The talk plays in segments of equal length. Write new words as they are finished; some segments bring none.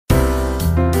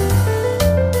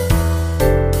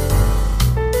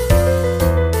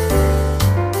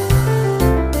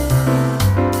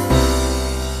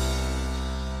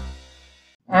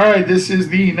right, this is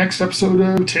the next episode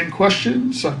of 10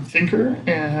 Questions. I'm Thinker,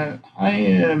 and I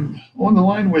am on the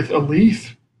line with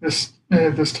Aleth this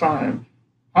time.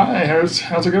 Hi,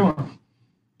 how's it going?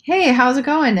 Hey, how's it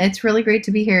going? It's really great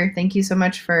to be here. Thank you so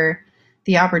much for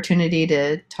the opportunity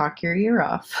to talk your ear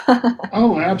off.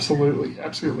 Oh, absolutely,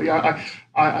 absolutely. I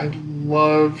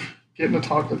love getting to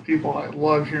talk with people. I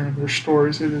love hearing their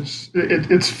stories.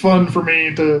 It's fun for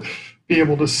me to be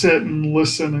able to sit and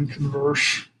listen and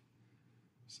converse.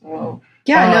 So,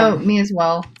 Yeah, no, um, me as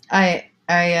well. I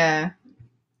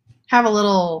have a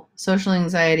little social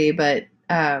anxiety, but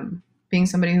being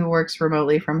somebody who works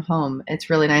remotely from home, it's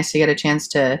really nice to get a chance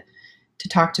to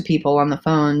talk to people on the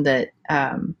phone that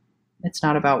it's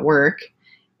not about work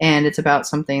and it's about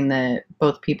something that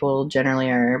both people generally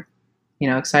are,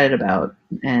 excited about.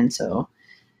 And so,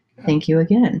 thank you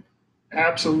again.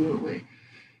 absolutely.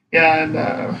 And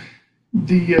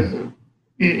the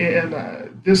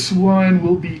and this one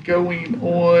will be going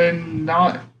on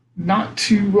not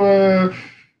too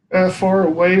far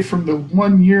away from the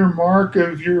 1 year mark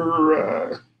of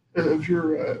your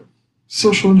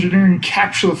social engineering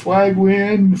capture the flag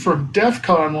win from DEF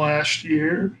CON last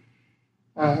year.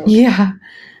 Uh, Yeah.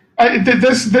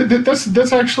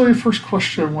 that's actually the first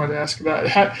question I wanted to ask about.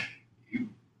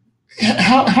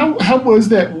 How was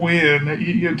that win?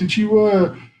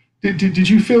 Did did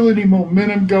you feel any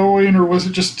momentum going, or was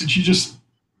it just did you just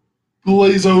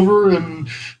glaze over and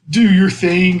do your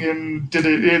thing, and did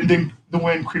it and then the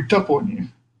win creeped up on you?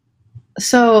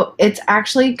 So it's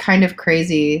actually kind of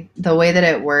crazy the way that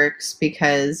it works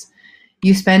because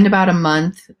you spend about a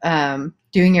month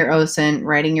doing your OSINT,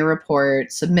 writing your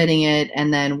report, submitting it,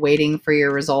 and then waiting for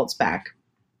your results back.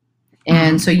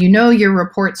 And so Mm-hmm. you know your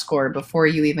report score before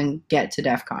you even get to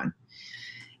DEF CON.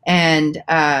 And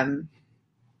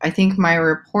I think my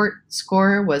report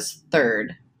score was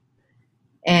third.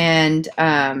 And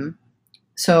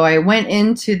so I went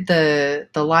into the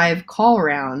live call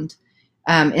round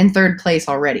in third place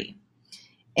already.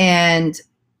 And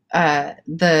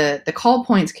the call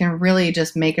points can really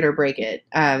just make it or break it.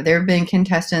 There have been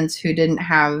contestants who didn't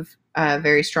have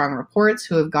very strong reports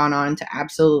who have gone on to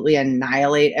absolutely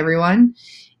annihilate everyone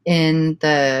in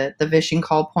the Vishing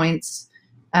call points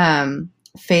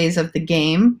phase of the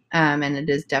game, and it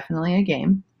is definitely a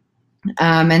game.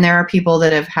 And there are people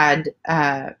that have had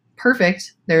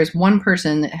perfect. There's one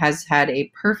person that has had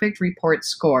a perfect report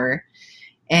score,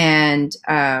 and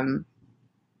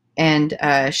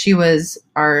she was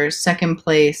our second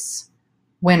place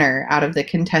winner out of the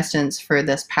contestants for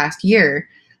this past year.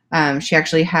 She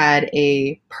actually had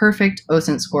a perfect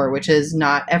OSINT score, which has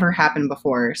not ever happened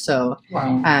before. So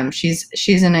Wow.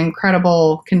 she's an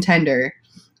incredible contender,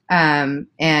 and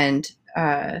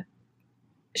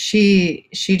she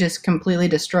just completely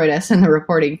destroyed us in the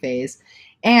reporting phase,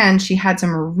 and she had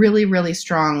some really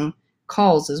strong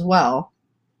calls as well.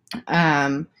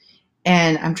 Um,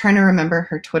 and I'm trying to remember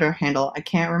her Twitter handle. I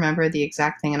can't remember the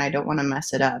exact thing, and I don't want to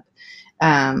mess it up.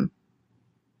 Um,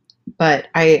 but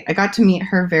I got to meet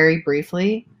her very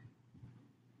briefly.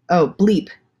 Oh, Bleep,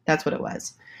 that's what it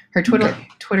was. Her Okay.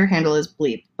 Twitter handle is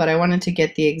Bleep, but I wanted to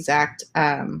get the exact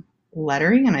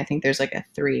lettering, and I think there's like a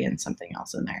 3 and something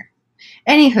else in there.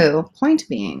 Anywho, point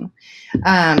being,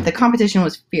 the competition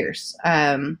was fierce.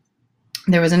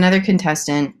 There was another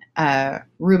contestant,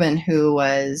 Ruben, who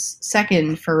was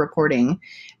second for reporting,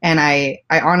 and I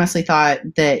honestly thought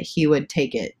that he would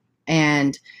take it,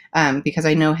 and because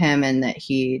I know him and that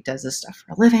he does this stuff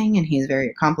for a living, and he's very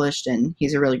accomplished, and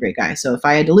he's a really great guy. So if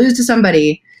I had to lose to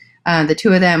somebody, the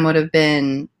two of them would have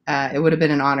been. It would have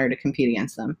been an honor to compete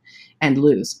against them and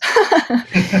lose.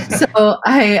 So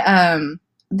I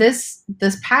this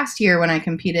past year when I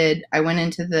competed, I went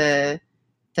into the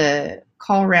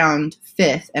call round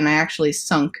fifth, and I actually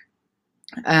sunk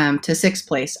to sixth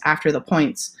place after the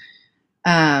points.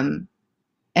 Um,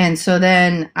 and so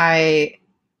then I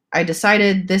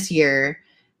decided this year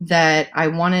that I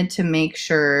wanted to make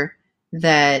sure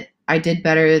that I did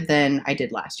better than I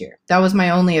did last year. That was my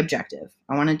only objective.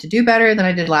 I wanted to do better than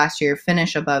I did last year,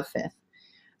 finish above fifth.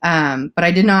 But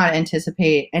I did not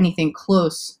anticipate anything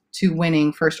close to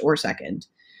winning first or second.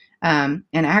 And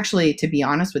actually, to be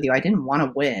honest with you, I didn't want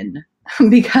to win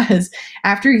because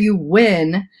after you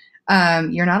win,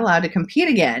 you're not allowed to compete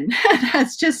again.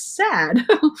 That's just sad.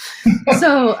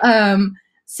 so,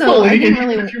 so Well, and even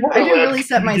if you I were didn't allowed really to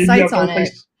set compete my again, sights on it.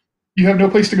 you have no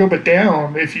place to go but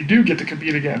down if you do get to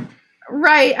compete again.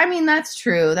 Right. I mean, that's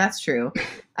true. That's true.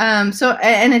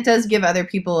 And it does give other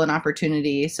people an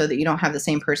opportunity so that you don't have the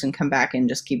same person come back and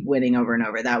just keep winning over and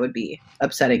over. That would be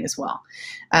upsetting as well.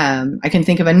 I can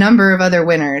think of a number of other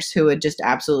winners who would just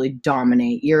absolutely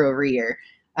dominate year over year.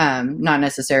 not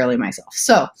necessarily myself.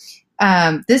 So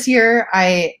this year,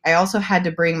 I also had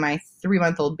to bring my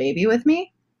 3-month-old baby with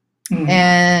me. Mhm.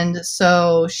 And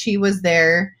so she was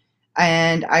there,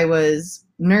 and I was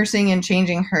nursing and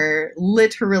changing her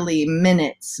literally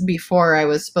minutes before I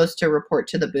was supposed to report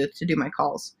to the booth to do my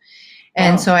calls.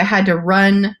 And Wow. so I had to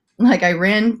run, like I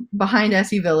ran behind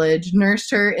SE Village, nursed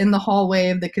her in the hallway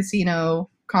of the casino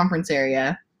conference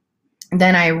area.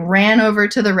 Then I ran over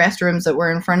to the restrooms that were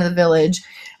in front of the village,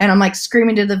 and I'm like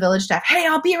screaming to the village staff, "Hey,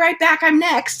 I'll be right back. I'm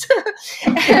next."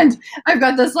 And I've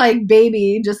got this like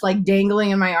baby just like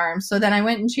dangling in my arms. So then I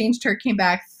went and changed her, came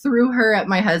back, threw her at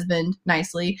my husband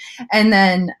nicely, and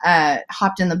then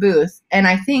hopped in the booth. And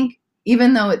I think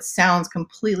even though it sounds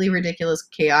completely ridiculous,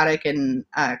 chaotic, and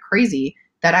crazy,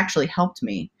 that actually helped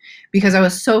me because I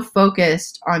was so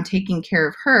focused on taking care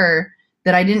of her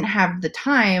that I didn't have the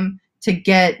time to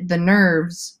get the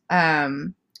nerves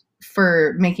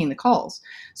for making the calls.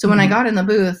 So when I got in the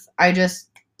booth, I just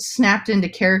snapped into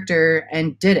character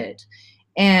and did it.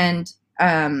 And,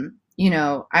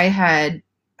 I had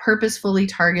purposefully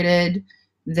targeted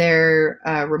their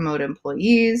remote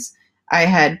employees. I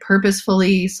had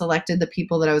purposefully selected the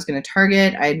people that I was going to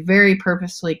target. I had very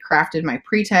purposefully crafted my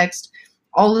pretext.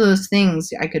 All of those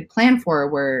things I could plan for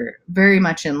were very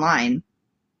much in line,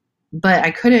 but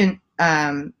I couldn't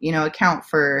account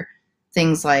for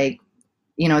things like,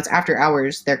 it's after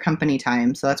hours, their company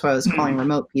time. So that's why I was calling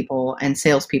remote people and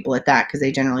salespeople at that, because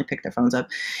they generally pick their phones up.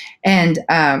 And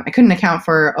I couldn't account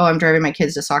for, I'm driving my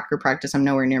kids to soccer practice. I'm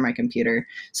nowhere near my computer.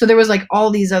 So there was like all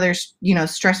these other,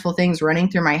 stressful things running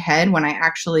through my head. When I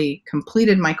actually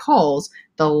completed my calls,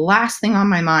 the last thing on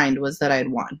my mind was that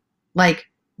I'd won. Like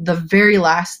the very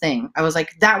last thing. I was like,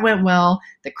 that went well.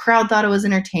 The crowd thought it was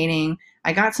entertaining.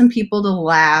 I got some people to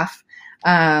laugh.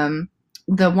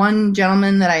 The one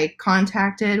gentleman that I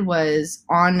contacted was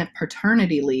on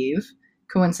paternity leave,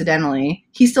 coincidentally.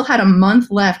 He still had a month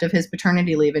left of his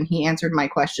paternity leave, and he answered my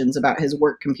questions about his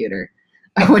work computer,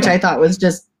 which I thought was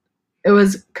it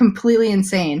was completely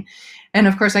insane. And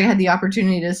of course, I had the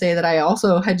opportunity to say that I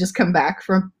also had just come back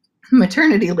from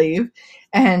maternity leave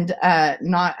and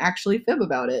not actually fib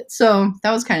about it. So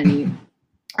that was kind of neat.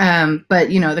 But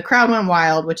the crowd went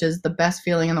wild, which is the best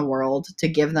feeling in the world, to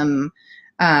give them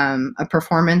a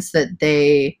performance that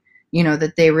they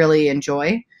really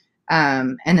enjoy,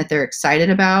 and that they're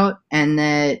excited about, and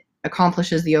that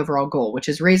accomplishes the overall goal, which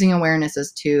is raising awareness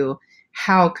as to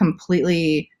how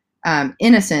completely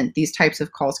innocent these types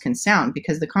of calls can sound.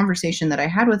 Because the conversation that I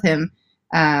had with him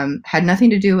had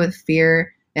nothing to do with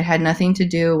fear. It had nothing to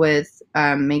do with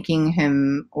making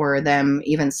him or them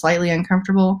even slightly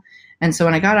uncomfortable. And so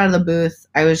when I got out of the booth,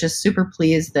 I was just super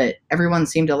pleased that everyone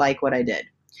seemed to like what I did.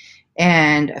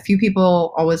 And a few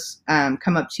people always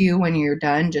come up to you when you're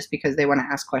done just because they want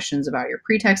to ask questions about your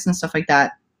pretext and stuff like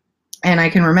that. And I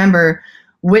can remember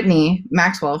Whitney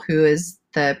Maxwell, who is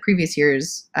the previous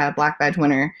year's Black Badge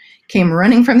winner, came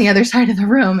running from the other side of the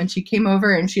room, and she came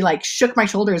over and she like shook my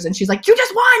shoulders and she's like, "You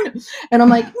just won!" And I'm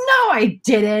like, "No, I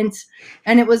didn't."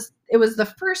 And it was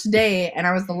the first day, and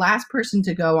I was the last person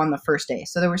to go on the first day.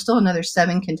 So there were still another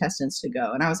 7 contestants to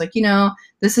go. And I was like,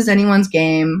 this is anyone's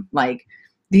game. Like,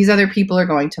 these other people are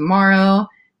going tomorrow.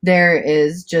 There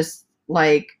is just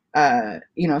like,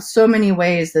 so many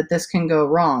ways that this can go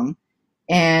wrong.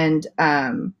 And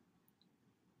I'm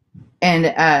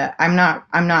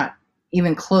not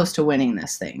even close to winning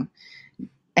this thing.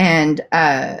 And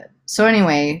so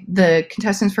anyway, the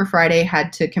contestants for Friday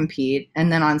had to compete.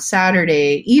 And then on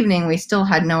Saturday evening, we still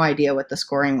had no idea what the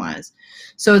scoring was.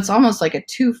 So it's almost like a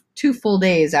two full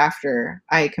days after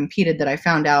I competed that I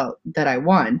found out that I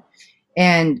won.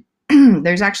 And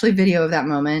there's actually video of that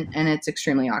moment, and it's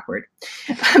extremely awkward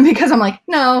because I'm like,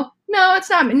 no, it's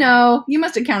not. No, you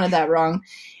must have counted that wrong.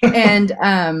 And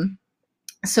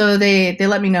so they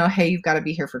let me know, hey, you've got to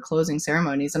be here for closing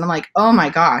ceremonies. And I'm like, oh my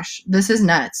gosh, this is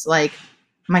nuts. Like,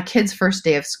 my kid's first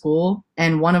day of school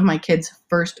and one of my kids'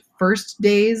 first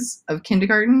days of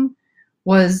kindergarten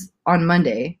was on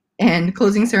Monday, and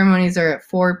closing ceremonies are at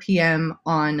 4 p.m.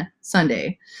 on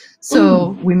Sunday.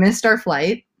 So we missed our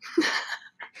flight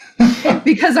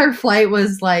because our flight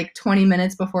was like 20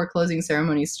 minutes before closing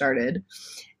ceremonies started.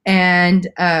 And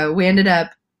we ended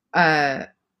up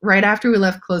right after we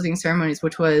left closing ceremonies,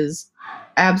 which was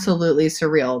absolutely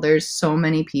surreal. There's so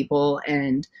many people,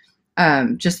 and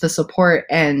just the support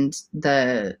and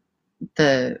that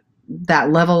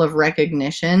level of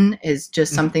recognition is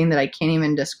just something that I can't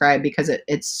even describe, because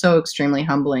it's so extremely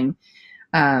humbling.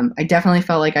 I definitely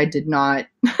felt like I did not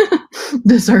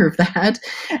deserve that.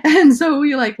 And so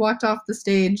we like walked off the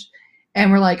stage, And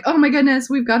we're like, oh my goodness,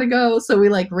 we've got to go. So we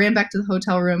like ran back to the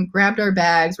hotel room, grabbed our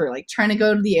bags. We're like trying to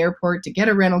go to the airport to get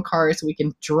a rental car so we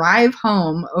can drive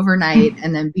home overnight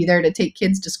and then be there to take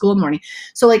kids to school in the morning.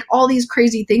 So like all these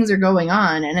crazy things are going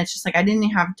on. And it's just like, I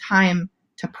didn't have time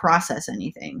to process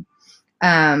anything.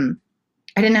 I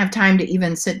didn't have time to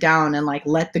even sit down and like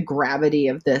let the gravity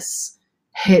of this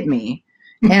hit me.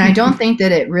 And I don't think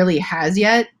that it really has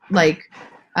yet. Like,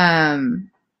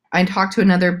 I talked to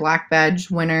another black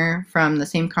badge winner from the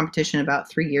same competition about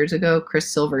 3 years ago, Chris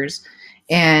Silvers,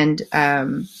 and he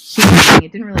was saying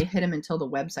it didn't really hit him until the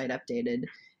website updated,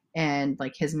 and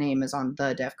like his name is on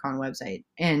the DEF CON website,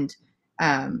 and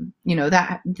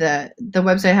that the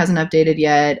website hasn't updated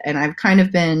yet, and I've kind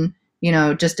of been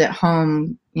just at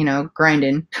home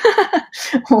grinding,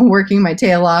 working my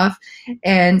tail off,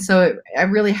 and so I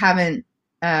really haven't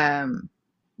I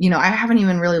haven't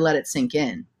even really let it sink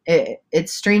in.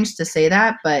 It's strange to say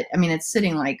that, but I mean, it's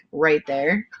sitting like right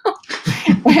there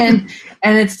and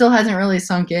it still hasn't really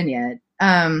sunk in yet.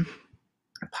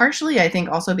 Partially, I think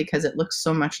also because it looks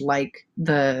so much like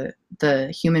the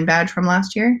human badge from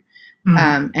last year.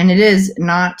 And it is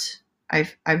not,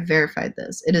 I've verified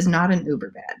this. It is not an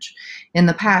Uber badge. In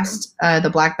the past,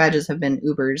 the black badges have been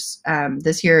Ubers.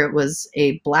 This year it was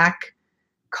a black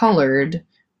colored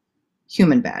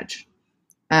human badge.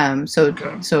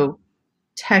 So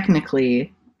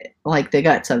technically, like the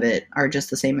guts of it are just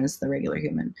the same as the regular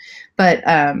human, but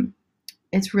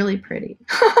it's really pretty.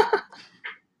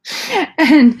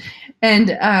 and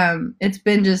it's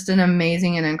been just an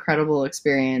amazing and incredible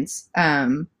experience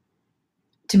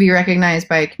to be recognized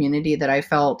by a community that I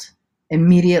felt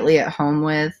immediately at home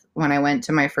with when I went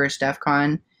to my first DEF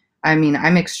CON. I mean,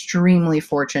 I'm extremely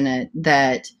fortunate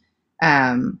that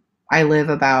I live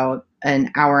about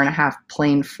an hour and a half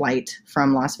plane flight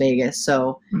from Las Vegas.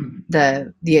 So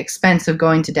the expense of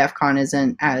going to DEF CON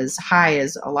isn't as high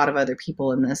as a lot of other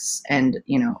people in this and,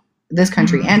 this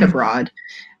country and abroad.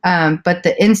 But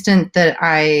the instant that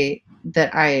I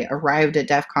arrived at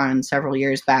DEF CON several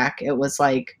years back, it was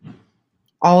like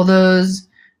all those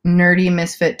nerdy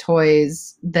misfit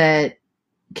toys that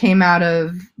came out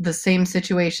of the same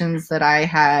situations that I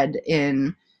had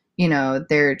in,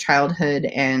 their childhood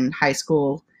and high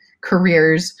school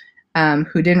careers,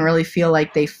 who didn't really feel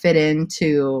like they fit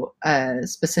into a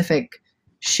specific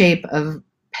shape of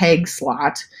peg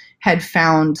slot, had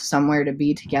found somewhere to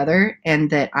be together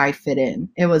and that I fit in.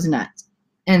 It was nuts.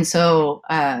 And so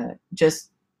I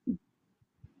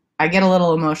get a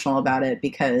little emotional about it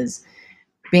because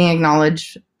being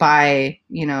acknowledged by,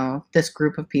 this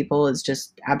group of people is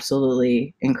just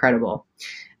absolutely incredible.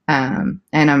 And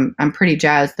I'm pretty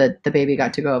jazzed that the baby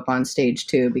got to go up on stage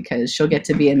too, because she'll get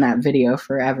to be in that video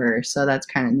forever. So that's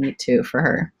kind of neat too for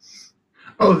her.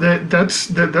 Oh,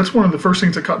 that's one of the first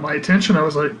things that caught my attention. I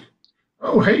was like,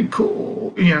 oh, hey,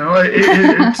 cool.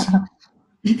 It's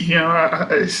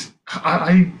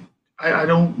I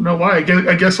don't know why.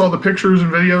 I guess all the pictures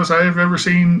and videos I have ever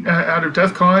seen out of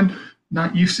DEF CON,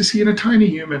 not used to seeing a tiny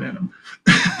human in them.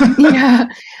 Yeah.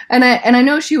 And I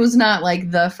know she was not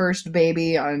like the first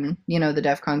baby on, the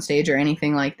DEF CON stage or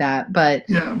anything like that, but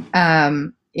yeah.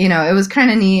 It was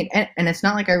kind of neat, and it's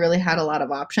not like I really had a lot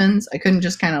of options. I couldn't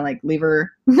just kind of like leave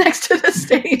her next to the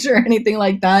stage or anything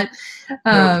like that.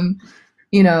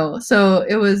 So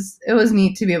it was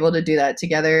neat to be able to do that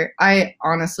together. I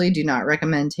honestly do not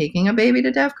recommend taking a baby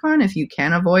to DEF CON if you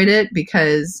can avoid it,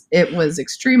 because it was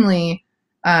extremely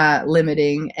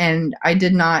limiting, and I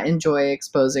did not enjoy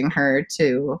exposing her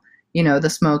to, the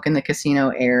smoke and the casino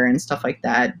air and stuff like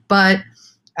that. But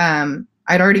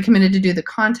I'd already committed to do the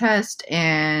contest,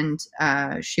 and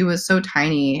she was so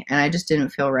tiny, and I just didn't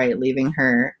feel right leaving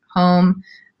her home,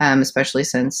 especially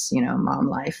since, mom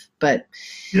life. But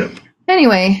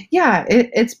anyway, yeah,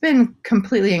 it's been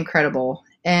completely incredible.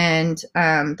 And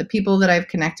the people that I've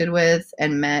connected with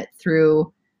and met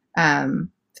through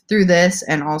this,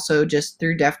 and also just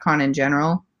through DEF CON in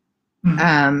general,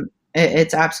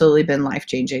 it's absolutely been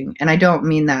life-changing. And I don't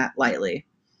mean that lightly.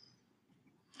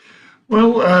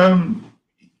 Well,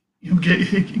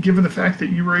 given the fact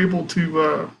that you were able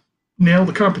to nail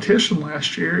the competition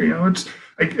last year,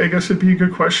 I guess it'd be a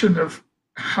good question of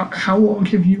how long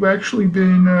have you actually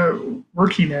been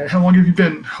working at? How long have you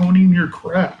been honing your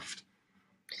craft?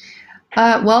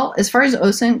 Well, as far as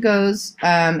OSINT goes,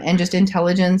 and just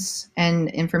intelligence and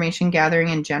information gathering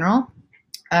in general,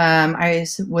 I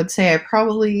would say I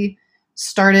probably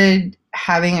started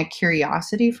having a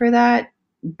curiosity for that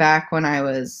back when I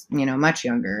was, much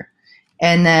younger.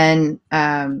 And then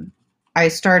I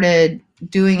started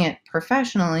doing it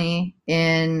professionally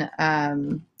in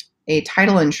a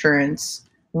title insurance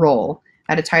role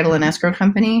at a title and escrow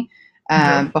company.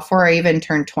 Okay. before I even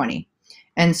turned 20.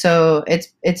 And so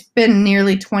it's been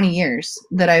nearly 20 years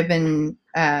that I've been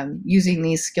using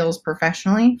these skills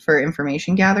professionally for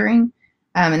information gathering.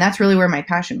 And that's really where my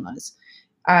passion was.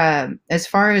 As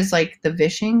far as like the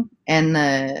vishing and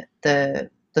the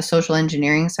social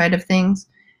engineering side of things,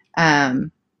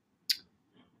 um,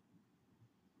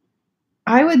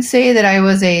 I would say that I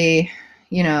was a,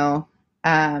 you know,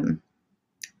 um,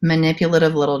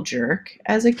 manipulative little jerk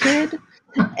as a kid,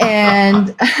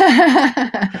 and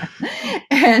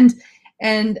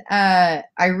and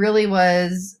I really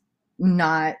was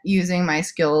not using my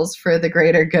skills for the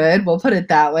greater good. We'll put it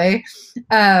that way.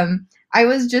 I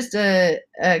was just a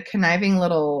conniving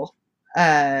little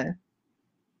butthead.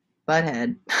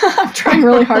 I'm trying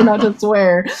really hard not to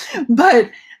swear,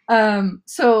 but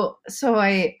so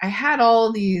I had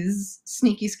all these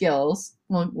sneaky skills.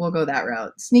 We'll go that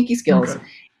route. Sneaky skills. Okay.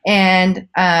 And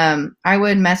I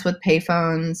would mess with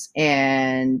payphones,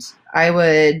 and I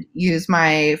would use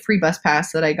my free bus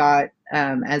pass that I got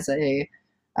as a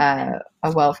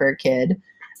welfare kid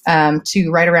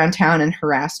to ride around town and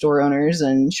harass store owners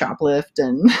and shoplift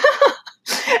and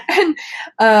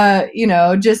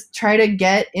and just try to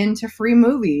get into free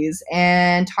movies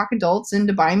and talk adults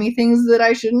into buying me things that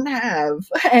I shouldn't have,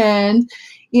 and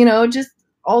just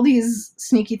all these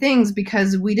sneaky things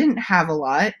because we didn't have a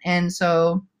lot. And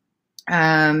so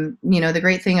the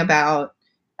great thing about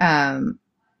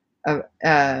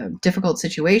difficult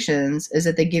situations is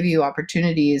that they give you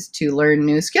opportunities to learn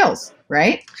new skills,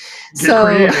 right? Get So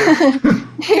creative.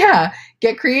 yeah,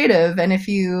 get creative. And if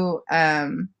you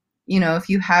if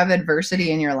you have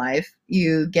adversity in your life,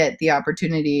 you get the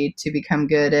opportunity to become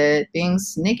good at being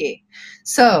sneaky.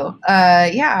 So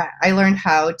I learned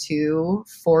how to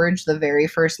forge the very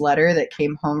first letter that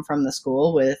came home from the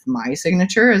school with my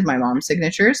signature as my mom's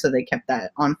signature, so they kept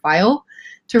that on file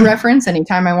to reference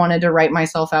anytime I wanted to write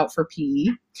myself out for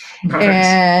PE.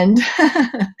 Nice.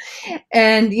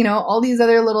 And all these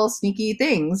other little sneaky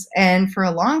things. And for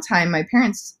a long time, my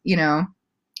parents,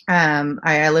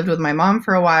 I lived with my mom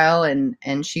for a while,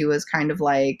 and she was kind of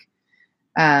like,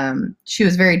 she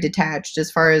was very detached as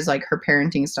far as like her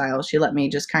parenting style. She let me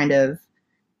just kind of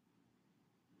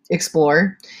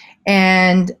explore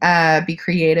and be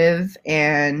creative.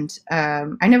 And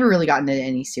I never really got into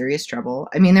any serious trouble.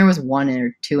 I mean, there was one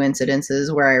or two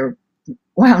incidences where I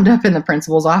wound up in the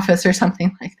principal's office or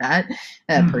something like that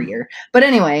per year. But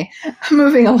anyway,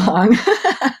 moving along.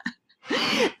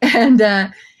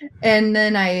 And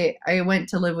then I went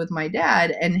to live with my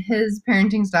dad, and his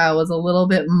parenting style was a little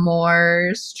bit more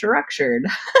structured,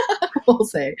 we'll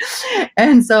say.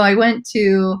 And so I went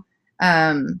to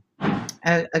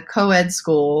a co-ed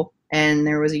school, and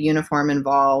there was a uniform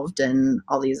involved and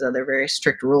all these other very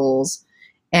strict rules.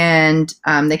 And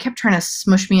they kept trying to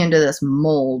smush me into this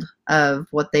mold of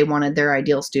what they wanted their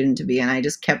ideal student to be, and I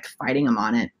just kept fighting them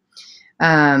on it.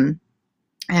 And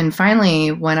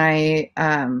finally, when I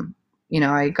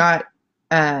got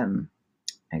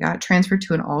transferred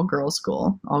to an all-girls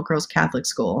school, all-girls Catholic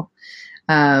school.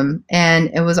 And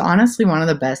it was honestly one of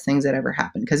the best things that ever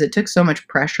happened, because it took so much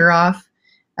pressure off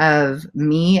of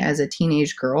me as a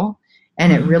teenage girl.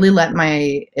 And it really let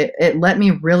me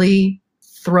really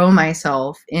throw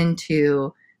myself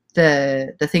into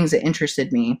the things that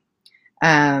interested me,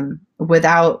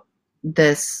 without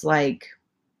this like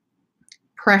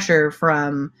pressure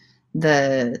from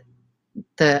the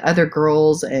other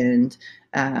girls and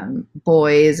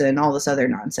boys and all this other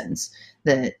nonsense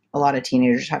that a lot of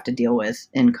teenagers have to deal with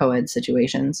in co-ed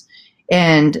situations.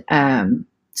 And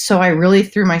so I really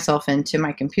threw myself into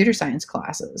my computer science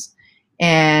classes,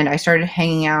 and I started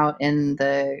hanging out in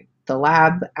the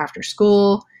lab after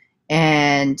school.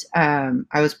 And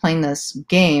I was playing this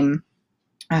game.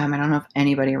 I don't know if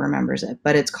anybody remembers it,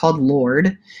 but it's called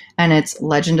Lord, and it's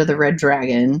Legend of the Red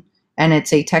Dragon, and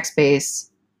it's a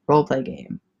text-based role-play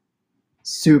game.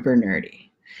 Super nerdy.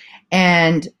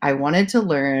 And I wanted to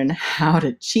learn how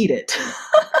to cheat it.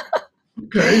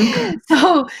 Okay.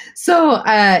 So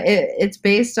it's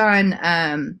based on,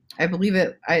 I believe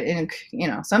it,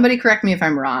 somebody correct me if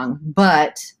I'm wrong,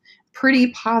 but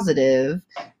pretty positive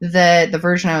that the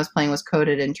version I was playing was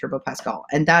coded in Turbo Pascal,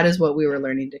 and that is what we were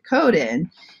learning to code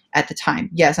in at the time.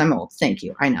 Yes, I'm old. Thank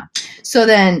you. I know. So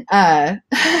then I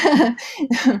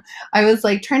was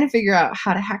like trying to figure out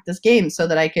how to hack this game so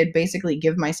that I could basically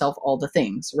give myself all the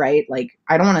things, right? Like,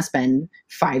 I don't want to spend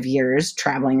 5 years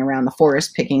traveling around the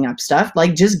forest picking up stuff.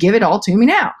 Like, just give it all to me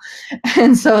now.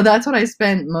 And so that's what I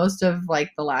spent most of like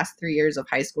the last 3 years of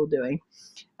high school doing.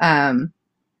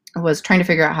 Was trying to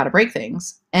figure out how to break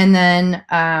things. And then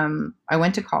I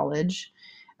went to college.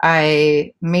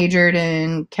 I majored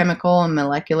in chemical and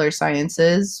molecular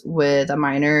sciences with a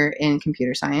minor in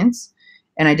computer science.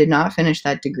 And I did not finish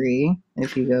that degree,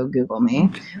 if you go Google me.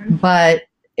 Okay. But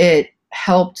it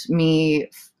helped me,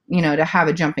 to have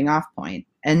a jumping off point.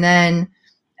 And then,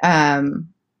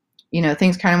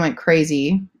 things kind of went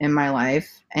crazy in my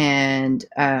life. And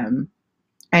I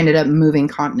ended up moving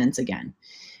continents again.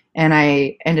 And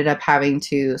I ended up having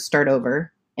to start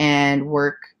over and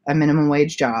work a minimum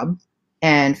wage job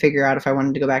and figure out if I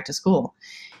wanted to go back to school.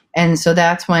 And so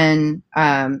that's when,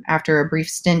 after a brief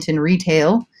stint in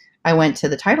retail, I went to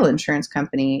the title insurance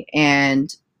company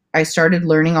and I started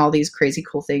learning all these crazy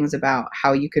cool things about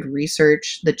how you could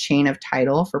research the chain of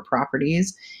title for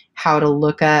properties, how to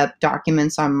look up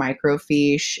documents on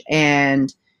microfiche,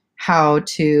 and how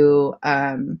to,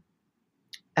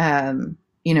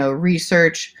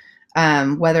 research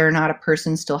whether or not a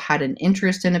person still had an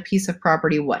interest in a piece of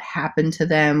property, what happened to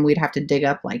them. We'd have to dig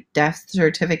up like death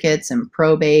certificates and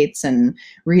probates and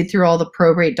read through all the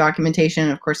probate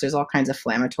documentation. Of course, there's all kinds of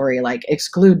inflammatory, like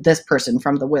exclude this person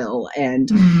from the will.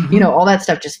 And, all that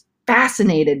stuff just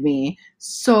fascinated me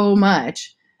so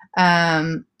much.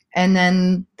 And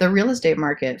then the real estate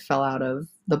market fell out of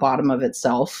the bottom of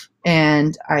itself.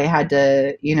 And I had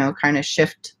to, kind of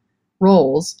shift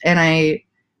roles. And I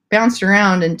bounced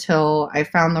around until I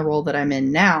found the role that I'm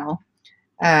in now,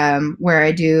 where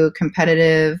I do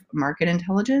competitive market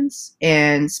intelligence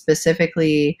and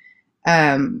specifically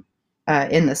in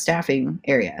the staffing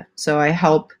area. So I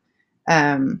help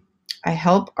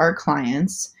our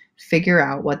clients figure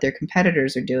out what their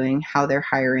competitors are doing, how they're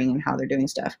hiring, and how they're doing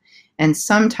stuff. And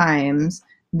sometimes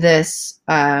this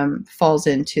falls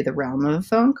into the realm of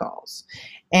phone calls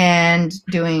and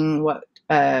doing what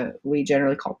we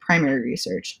generally call primary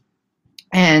research.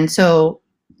 And so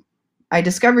I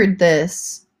discovered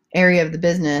this area of the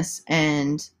business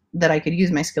and that I could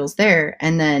use my skills there.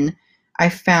 And then I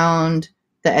found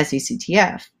the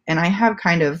SECTF, and I have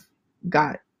kind of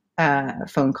got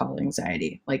phone call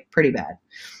anxiety, like pretty bad.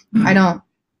 I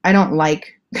don't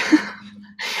like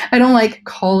I don't like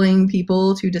calling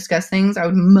people to discuss things. I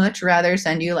would much rather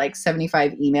send you like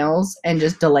 75 emails and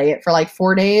just delay it for like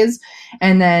 4 days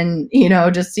and then,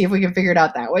 just see if we can figure it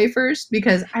out that way first,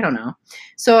 because I don't know.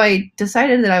 So I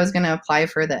decided that I was going to apply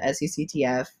for the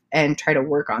SECTF and try to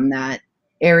work on that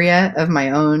area of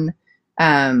my own,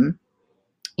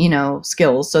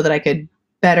 skills so that I could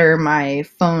better my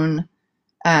phone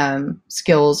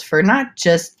skills for not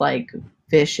just like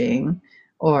fishing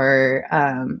or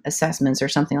assessments or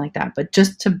something like that, but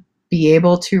just to be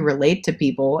able to relate to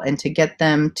people and to get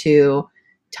them to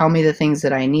tell me the things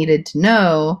that I needed to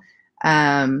know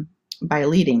by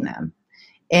leading them.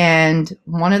 And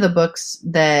one of the books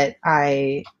that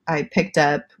I picked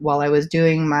up while I was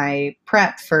doing my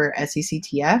prep for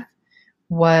SECTF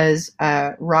was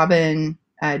Robin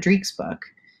Dreek's book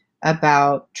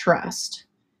about trust.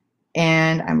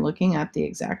 And I'm looking up the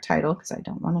exact title because I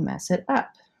don't want to mess it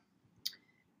up.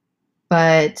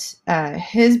 But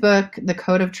his book, The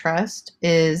Code of Trust,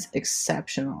 is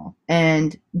exceptional.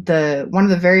 And one of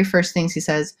the very first things he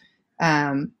says,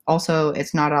 also,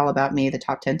 it's not all about me, the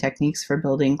top 10 techniques for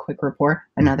building quick rapport,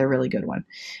 another really good one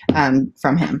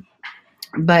from him.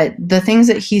 But the things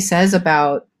that he says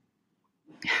about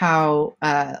how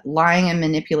lying and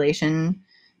manipulation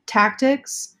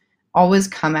tactics always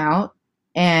come out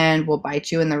and will bite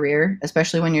you in the rear,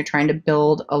 especially when you're trying to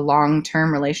build a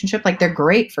long-term relationship. Like, they're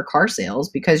great for car sales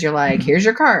because you're like, here's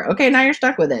your car. Okay, now you're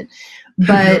stuck with it.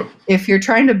 But if you're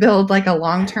trying to build like a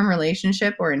long-term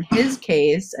relationship, or in his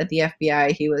case at the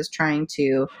FBI, he was trying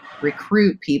to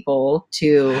recruit people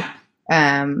to,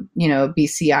 be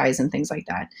CIs and things like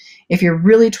that. If you're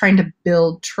really trying to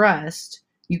build trust,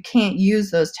 you can't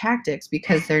use those tactics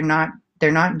because they're not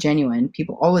genuine.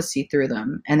 People always see through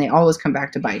them and they always come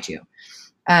back to bite you.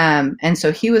 And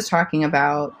so he was talking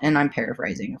about, and I'm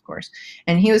paraphrasing, of course,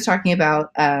 and he was talking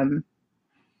about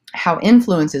how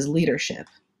influence is leadership.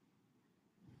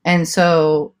 And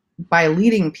so by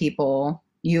leading people,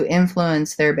 you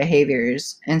influence their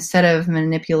behaviors instead of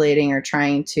manipulating or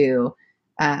trying to,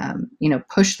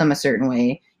 push them a certain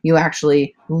way. You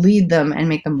actually lead them and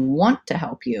make them want to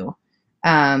help you.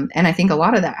 And I think a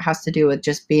lot of that has to do with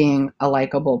just being a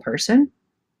likable person.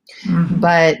 Mm-hmm.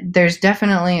 But there's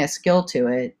definitely a skill to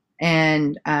it.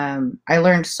 And I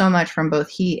learned so much from both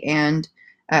he and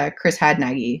Chris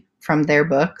Hadnagy from their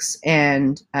books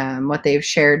and what they've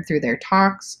shared through their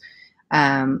talks.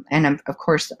 And of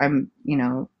course, I'm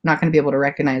not going to be able to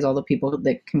recognize all the people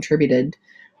that contributed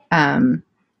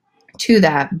to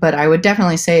that. But I would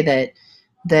definitely say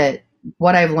that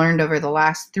what I've learned over the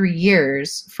last 3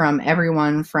 years from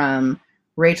everyone from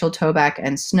Rachel Toback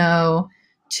and Snow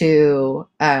to,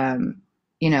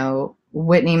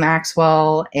 Whitney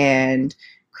Maxwell and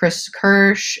Chris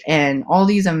Kirsch and all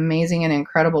these amazing and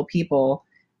incredible people.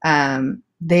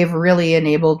 They've really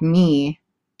enabled me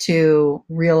to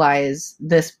realize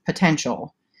this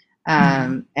potential,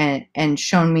 and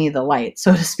shown me the light,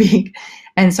 so to speak.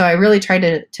 And so I really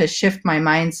tried to shift my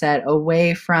mindset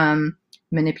away from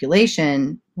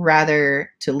manipulation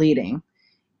rather to leading.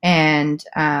 And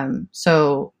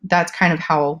so that's kind of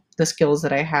how the skills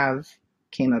that I have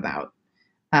came about.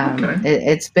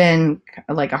 It's been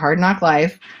like a hard knock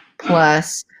life,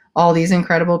 plus all these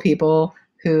incredible people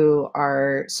who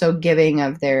are so giving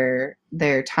of their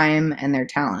time and their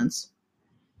talents.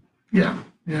 Yeah,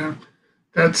 yeah.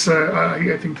 That's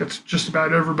I think that's just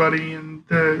about everybody in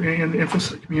the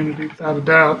InfoSec community, without a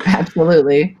doubt.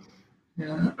 Absolutely.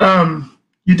 Yeah.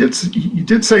 You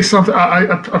did say something.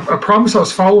 I promise I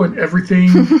was following everything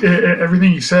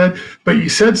everything you said, but you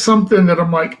said something that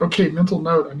I'm like, okay, mental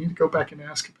note. I need to go back and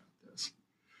ask about this.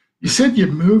 You said you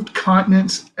moved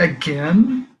continents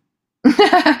again.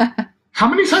 How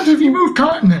many times have you moved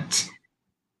continents?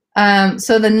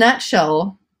 So the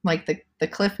nutshell, like the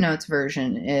Cliff Notes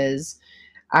version, is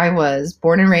I was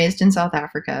born and raised in South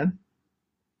Africa,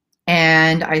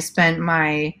 and I spent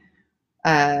my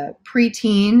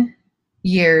preteen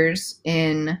years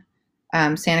in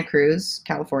Santa Cruz,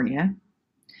 California.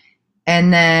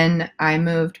 And then I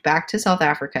moved back to South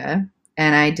Africa,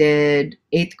 and I did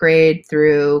 8th grade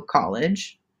through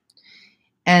college.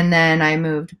 And then I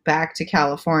moved back to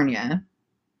California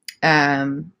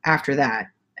after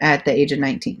that at the age of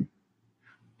 19.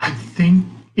 I think,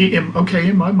 okay,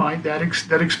 in my mind, that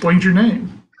explains your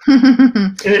name.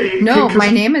 No,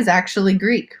 my name is actually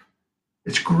Greek.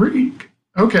 It's Greek.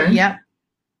 Okay. Yep.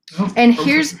 Oh, and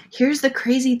here's the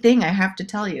crazy thing I have to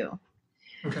tell you.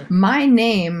 Okay. My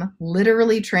name,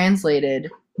 literally translated,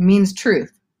 means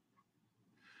truth.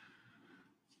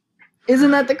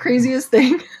 Isn't that the craziest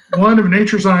thing? One of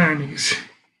nature's ironies.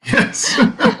 Yes.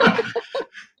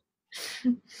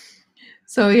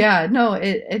 So yeah, no,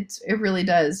 it really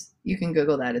does. You can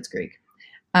Google that; it's Greek.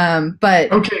 But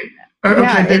okay,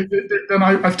 yeah, then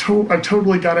I've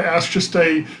totally got to ask just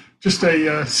a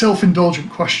self-indulgent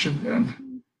question then.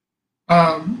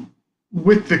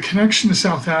 With the connection to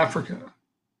South Africa,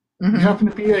 you happen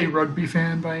to be a rugby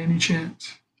fan by any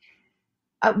chance?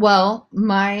 Well,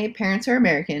 my parents are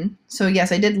American, so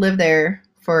yes, I did live there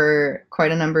for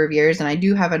quite a number of years, and I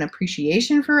do have an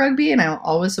appreciation for rugby, and I'll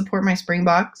always support my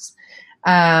Springboks.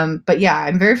 But yeah,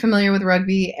 I'm very familiar with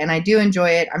rugby, and I do enjoy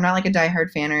it. I'm not like a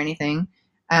diehard fan or anything,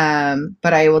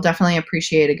 but I will definitely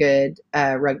appreciate a good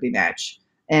rugby match,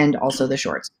 and also the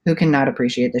shorts. Who cannot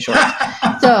appreciate the shorts?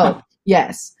 So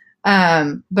yes.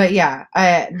 But yeah,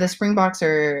 the Springboks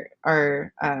are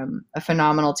a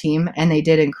phenomenal team, and they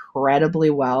did incredibly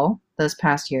well this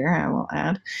past year, I will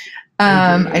add.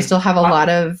 I still have a lot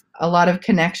of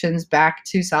connections back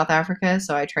to South Africa,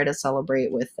 so I try to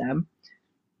celebrate with them.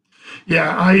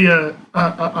 Yeah,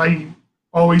 I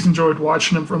always enjoyed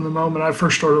watching them from the moment I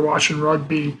first started watching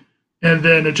rugby, and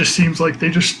then it just seems like they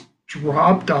just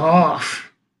dropped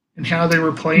off in how they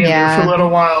were playing there for a little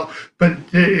while. But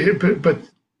the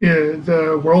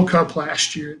World Cup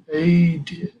last year, they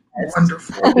did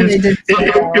wonderful.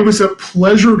 It was a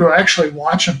pleasure to actually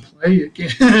watch them play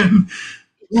again.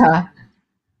 Yeah,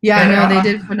 no, they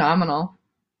did phenomenal.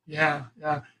 Yeah.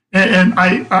 And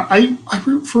I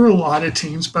root for a lot of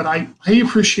teams, but I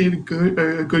appreciate a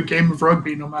good game of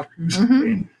rugby, no matter who's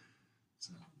playing.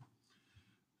 So,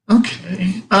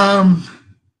 okay,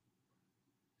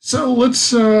 so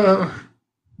let's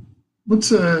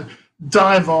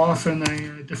dive off in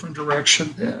a different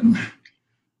direction then.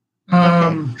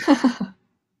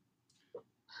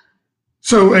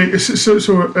 So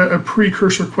a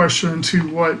precursor question to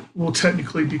what will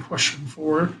technically be question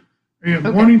 4. Are you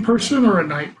a morning person or a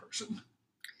night person?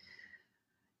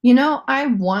 You know, I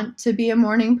want to be a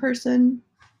morning person.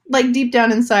 Like deep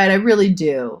down inside, I really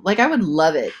do. Like I would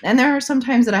love it. And there are some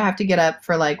times that I have to get up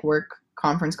for like work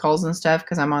conference calls and stuff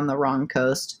because I'm on the wrong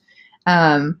coast.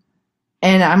 And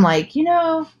I'm like,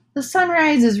 the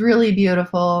sunrise is really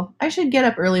beautiful. I should get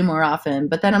up early more often.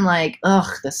 But then I'm like,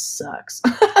 ugh, this sucks.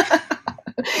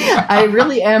 I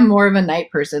really am more of a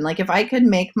night person. Like if I could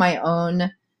make my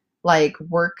own like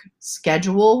work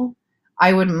schedule,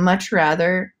 I would much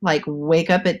rather like wake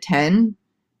up at 10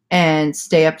 and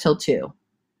stay up till 2.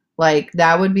 Like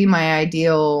that would be my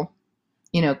ideal,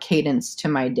 cadence to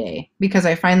my day, because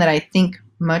I find that I think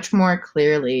much more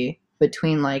clearly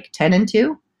between like 10 and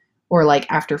 2 or like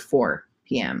after 4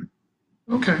 p.m.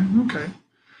 Okay.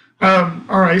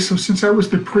 All right. So since that was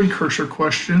the precursor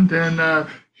question, then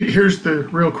here's the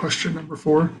real question number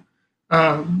four.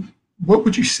 What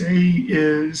would you say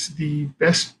is the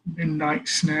best midnight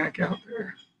snack out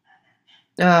there?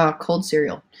 Cold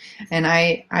cereal. And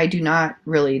I do not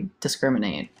really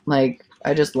discriminate. Like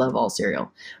I just love all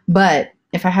cereal. But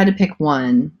if I had to pick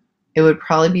one, it would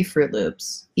probably be Fruit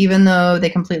Loops. Even though they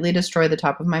completely destroy the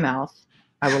top of my mouth,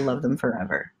 I will love them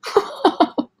forever.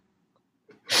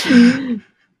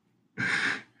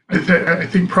 I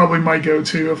think probably my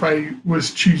go-to if I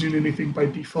was choosing anything by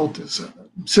default is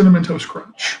cinnamon toast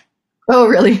crunch. Oh,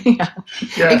 really? Yeah.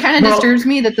 It Yeah. kind of Well, disturbs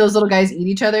me that those little guys eat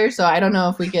each other, so I don't know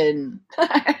if we can.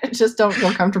 I just don't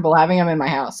feel comfortable having them in my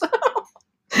house.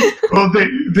 well,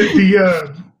 yeah,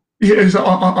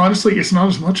 honestly, it's not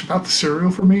as much about the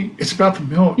cereal for me. It's about the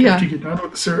milk Yeah. after you get done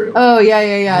with the cereal. Oh, yeah,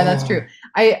 yeah, yeah. That's Oh. true.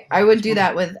 I would do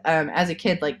that with as a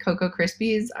kid, like Cocoa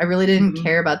Krispies. I really didn't Mhm.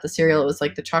 care about the cereal. It was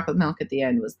like the chocolate milk at the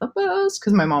end was the best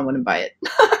because my mom wouldn't buy it.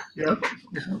 Yep.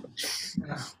 Yeah.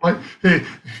 Yeah. Like, hey,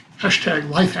 hashtag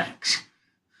life hacks.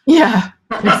 Yeah,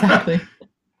 exactly.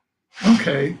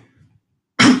 Okay.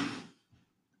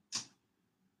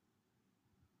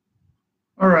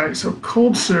 All right. So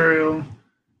cold cereal.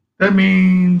 That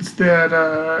means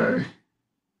that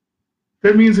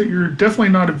means that you're definitely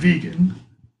not a vegan.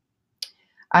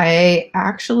 I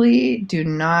actually do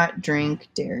not drink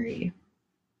dairy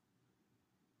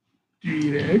Do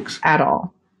you eat eggs? at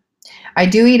all. I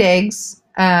do eat eggs,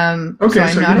 so Okay,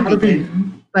 I'm so you're not a not a vegan,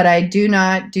 vegan. but I do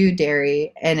not do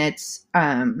dairy, and it's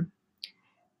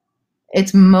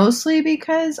mostly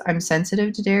because I'm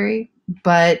sensitive to dairy,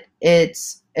 but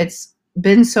it's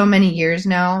been so many years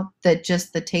now that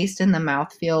just the taste and the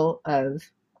mouthfeel of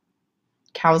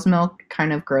cow's milk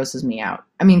kind of grosses me out.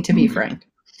 I mean, to be Okay. frank.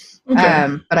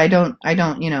 Okay. But I don't,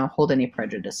 hold any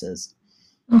prejudices.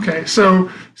 Okay. So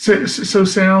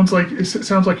sounds like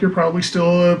you're probably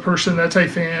still a person that's a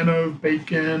fan of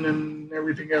bacon and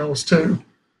everything else too.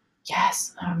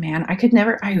 Yes. Oh man, I could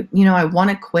never. I want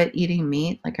to quit eating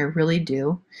meat, like I really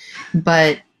do,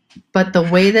 but the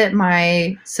way that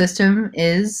my system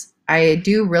is, I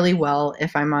do really well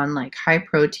if I'm on like high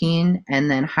protein and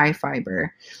then high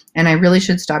fiber, and I really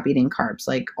should stop eating carbs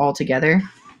like altogether,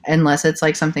 unless it's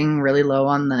like something really low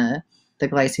on the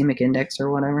glycemic index or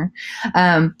whatever.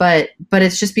 But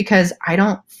it's just because I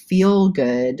don't feel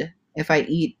good if I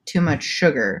eat too much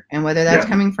sugar, and whether that's Yeah.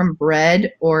 coming from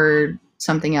bread or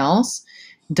something else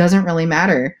doesn't really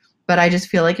matter. But I just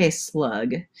feel like a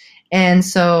slug. And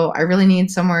so I really need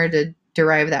somewhere to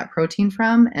derive that protein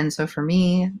from. And so for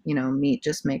me, meat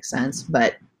just makes sense.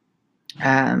 But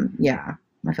yeah,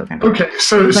 I feel kind of weird. Okay.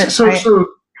 So But so so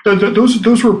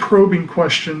those were probing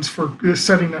questions for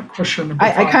setting up question number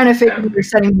I five. kind of figured Yeah. you were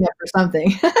setting me up for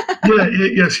something.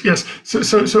 Yes. Yes.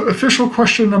 So official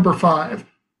question number five.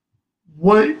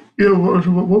 What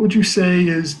would you say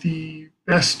is the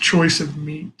best choice of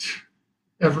meat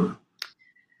ever?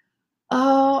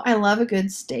 Oh, I love a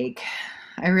good steak.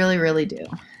 I really, really do.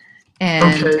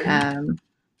 And Okay.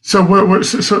 So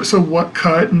what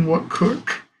cut and what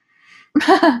cook?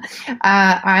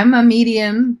 I'm a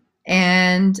medium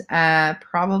and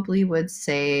probably would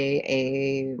say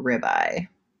a ribeye.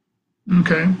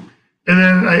 Okay. And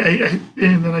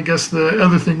then I guess the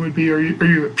other thing would be are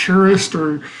you a purist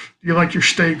or do you like your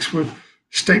steaks with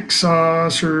steak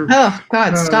sauce or Oh,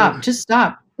 God, stop. uh, Just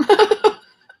stop.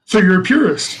 so you're a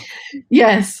purist?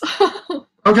 Yes.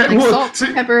 Okay. Like Well,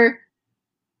 salt, pepper,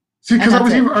 see, and because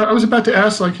that's it. I was about to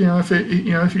ask like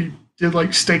if you did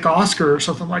like steak Oscar or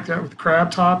something like that with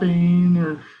crab topping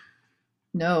or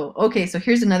No. Okay, so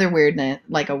here's another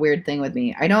like a weird thing with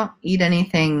me. I don't eat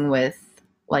anything with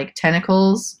like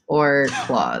tentacles or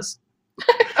claws.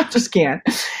 I just can't.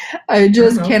 I fair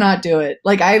just enough. cannot do it.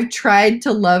 Like I've tried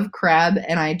to love crab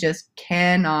and I just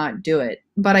cannot do it.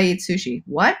 But I eat sushi.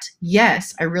 What?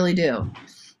 Yes, I really do.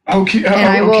 Okay. And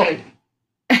I will. Okay.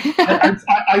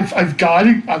 I've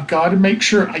got to make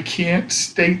sure I can't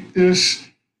state this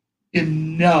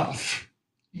enough.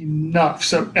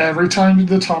 So every time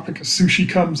the topic of sushi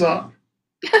comes up,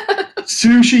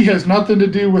 sushi has nothing to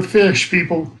do with fish.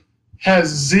 People has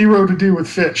zero to do with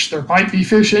fish. There might be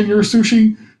fish in your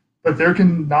sushi, but there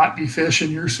can not be fish in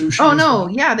your sushi Oh as no, well.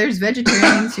 yeah, there's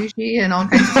vegetarian sushi and all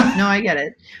kinds of stuff. No, I get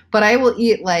it. But I will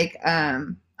eat like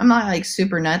I'm not like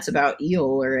super nuts about eel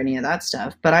or any of that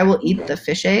stuff, but I will eat Okay. the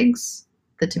fish eggs,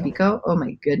 the Yeah. tobiko. Oh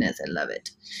my goodness, I love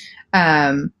it.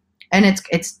 Um and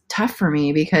it's tough for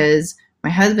me because my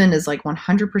husband is like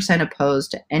 100%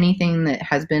 opposed to anything that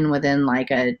has been within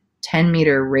like a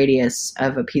 10-meter radius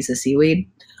of a piece of seaweed.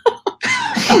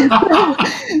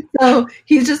 So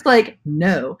he's just like,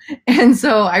 no. And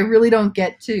so I really don't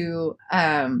get to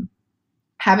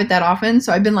have it that often.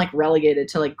 So I've been like relegated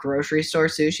to like grocery store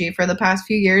sushi for the past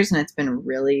few years, and it's been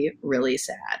really, really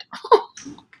sad.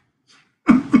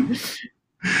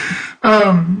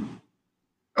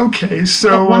 Okay,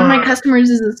 so One of my customers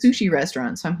is a sushi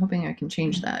restaurant, so I'm hoping I can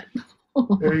change that.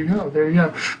 there you go. There you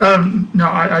go. No,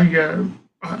 I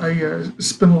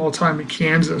spent a little time in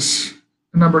Kansas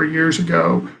a number of years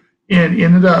ago and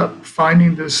ended up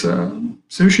finding this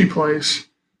sushi place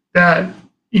that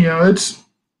it's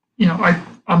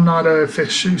I'm not a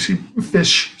fish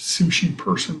sushi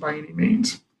person by any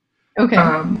means. Okay.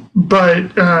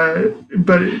 But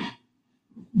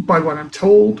by what I'm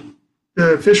told,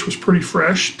 the fish was pretty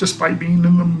fresh despite being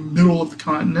in the middle of the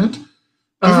continent. Isn't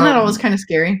that always kind of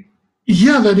scary?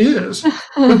 Yeah, that is.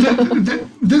 But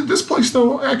this place,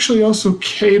 though, actually also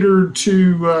catered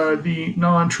to the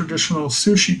non-traditional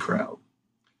sushi crowd.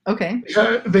 Okay.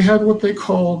 They had what they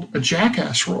called a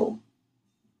jackass roll.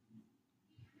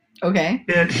 Okay.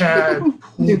 It had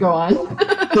Do go on.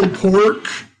 pulled pork,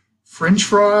 French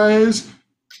fries,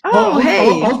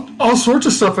 hey. all sorts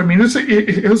of stuff. I mean,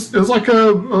 it was like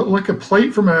a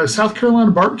plate from a South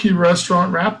Carolina barbecue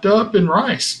restaurant wrapped up in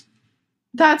rice.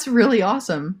 That's really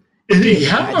awesome.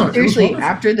 Yeah, seriously,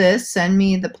 after this, send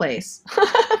me the place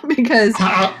because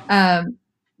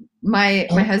my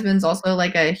husband's also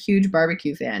like a huge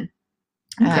barbecue fan.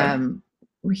 Okay.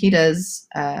 He does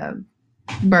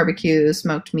barbecue,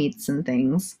 smoked meats, and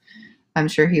things. I'm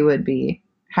sure he would be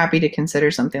happy to consider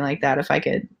something like that if I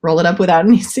could roll it up without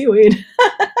any seaweed.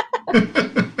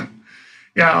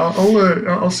 Yeah,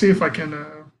 I'll see if I can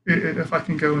go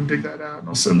and dig that out, and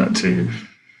I'll send that to you.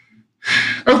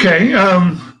 Okay.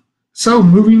 So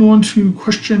moving on to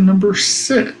question number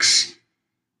 6.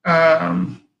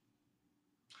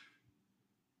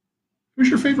 Who's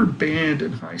your favorite band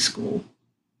in high school?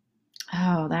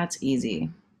 Oh, that's easy.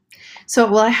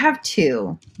 So, well, I have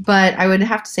 2, but I would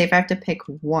have to say if I have to pick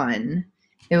one,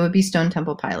 it would be Stone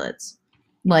Temple Pilots,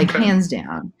 like Okay. hands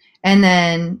down. And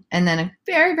then a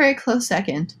very, very close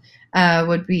second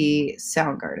would be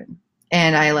Soundgarden.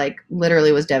 And I like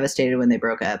literally was devastated when they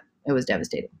broke up. It was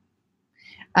devastating.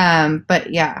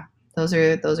 But yeah, those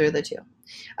are the 2.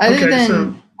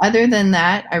 Other than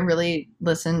that, I really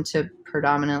listen to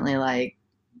predominantly like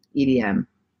EDM.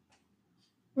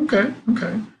 Okay.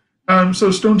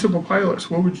 So Stone Temple Pilots,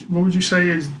 what would you say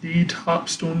is the top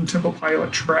Stone Temple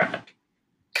Pilot track?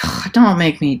 God, don't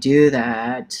make me do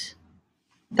that.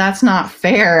 That's not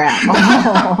fair at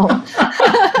all.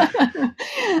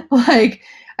 Like,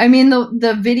 I mean,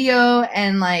 the video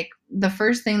and like the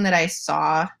first thing that I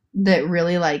saw that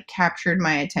really like captured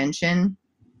my attention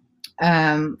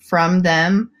from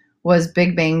them was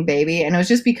Big Bang Baby, and it was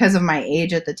just because of my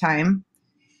age at the time.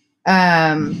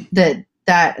 That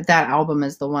album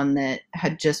is the one that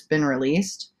had just been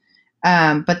released,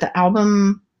 but the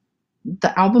albums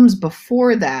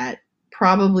before that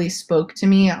probably spoke to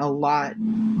me a lot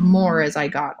more as I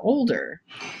got older.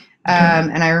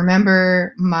 And I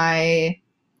remember my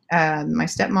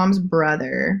stepmom's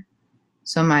brother,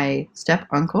 so my step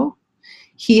uncle,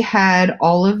 he had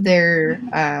all of their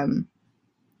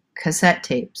cassette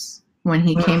tapes when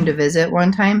he came to visit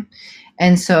one time.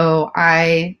 And so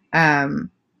I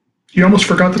you almost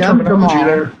forgot the terminology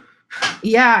there.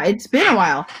 Yeah, it's been a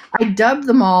while. I dubbed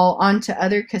them all onto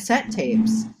other cassette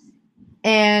tapes.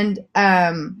 And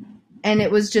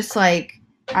it was just like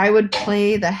I would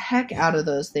play the heck out of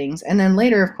those things. And then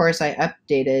later, of course, I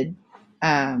updated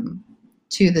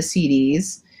to the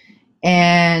CDs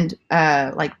and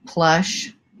like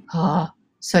Plush,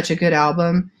 such a good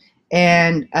album.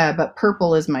 And but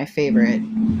Purple is my favorite.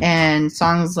 And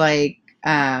songs like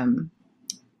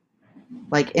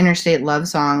Interstate Love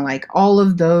Song, like all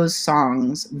of those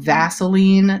songs,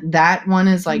 Vaseline, that one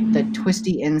is like the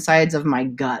twisty insides of my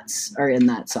guts are in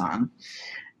that song.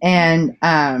 And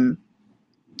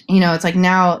it's like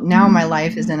now my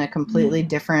life is in a completely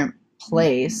different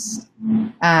place.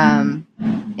 And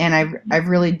I've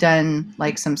really done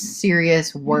like some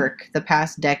serious work the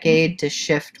past decade to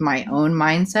shift my own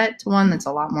mindset to one that's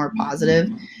a lot more positive,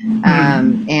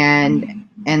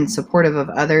 and supportive of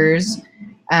others.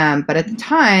 But at the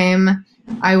time,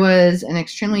 I was an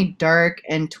extremely dark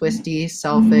and twisty,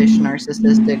 selfish,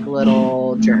 narcissistic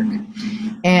little jerk.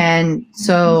 And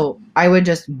so I would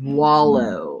just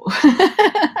wallow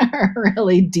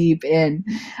really deep in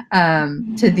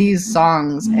to these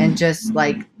songs, and just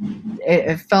like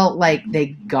it felt like they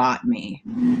got me.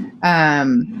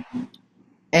 And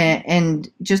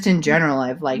just in general,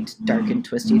 I've liked dark and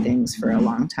twisty things for a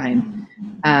long time.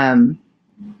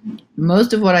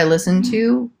 most of what I listened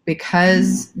to,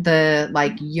 because the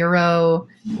like Euro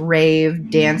rave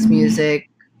dance music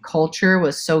culture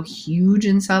was so huge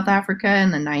in South Africa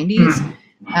in the 90s.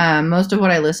 Mm. Most of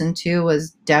what I listened to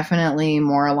was definitely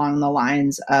more along the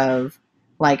lines of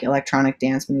like electronic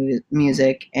dance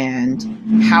music and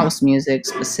house music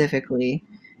specifically.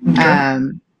 Okay.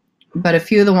 But a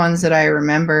few of the ones that I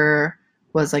remember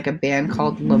was like a band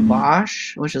called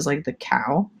Lavash, which is like the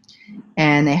cow,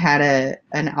 and they had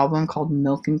an album called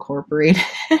Milk Incorporated.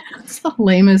 It's the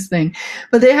lamest thing,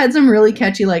 but they had some really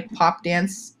catchy like pop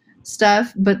dance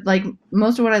stuff. But like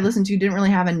most of what I listened to didn't really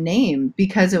have a name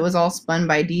because it was all spun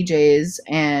by DJs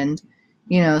and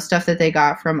stuff that they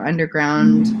got from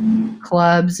underground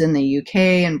clubs in the UK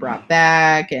and brought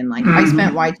back. And like I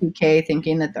spent Y2K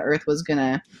thinking that the Earth was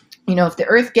gonna, if the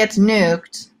Earth gets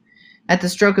nuked at the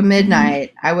stroke of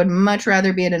midnight, I would much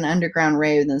rather be at an underground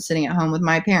rave than sitting at home with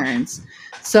my parents.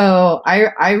 So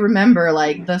I remember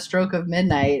like the stroke of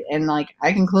midnight, and like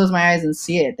I can close my eyes and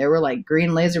see it. There were like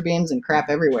green laser beams and crap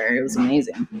everywhere. It was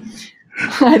amazing.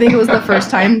 I think it was the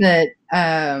first time that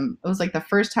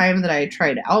I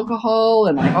tried alcohol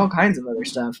and like all kinds of other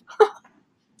stuff.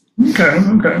 Okay.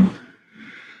 Okay.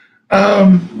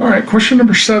 All right. Question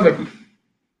number 7.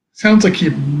 Sounds like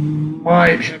you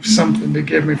might have something to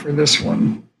give me for this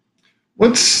one.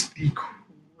 What's the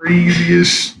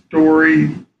craziest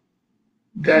story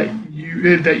that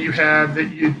you have that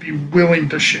you'd be willing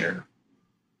to share?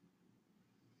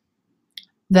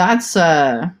 That's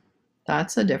a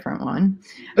different one.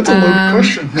 That's a loaded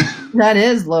question. That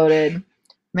is loaded.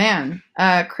 Man,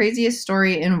 craziest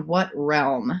story in what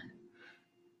realm?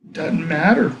 Doesn't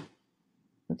matter.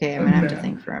 Okay, I'm going to have to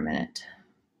think for a minute.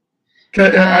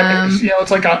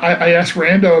 It's like I asked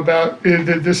Rando about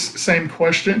this same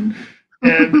question,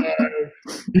 and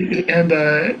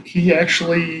he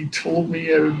actually told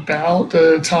me about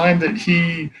a time that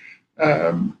he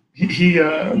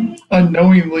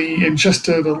unknowingly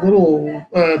ingested a little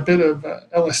bit of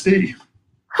LSD.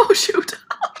 Oh shoot!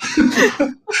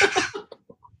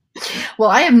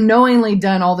 Well, I have knowingly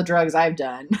done all the drugs I've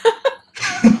done,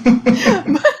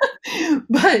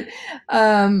 but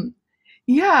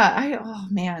yeah, oh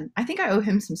man, I think I owe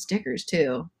him some stickers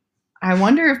too. I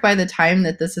wonder if by the time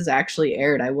that this is actually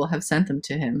aired, I will have sent them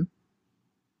to him.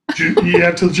 You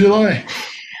have till July.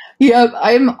 Yep,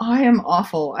 I am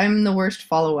awful. I'm the worst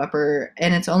follow-upper,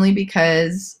 and it's only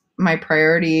because my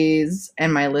priorities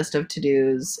and my list of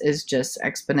to-dos is just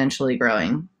exponentially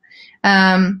growing.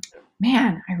 Man,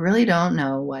 I really don't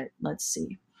know what. Let's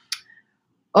see.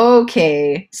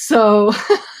 Okay, so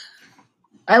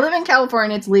I live in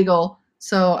California. It's legal.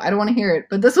 So I don't want to hear it,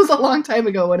 but this was a long time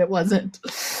ago when it wasn't.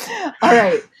 All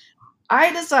right.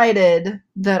 I decided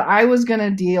that I was going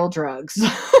to deal drugs.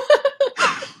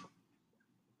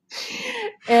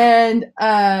 And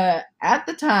at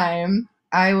the time,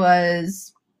 I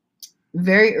was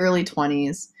very early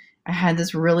 20s. I had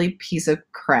this really piece of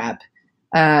crap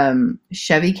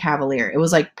Chevy Cavalier. It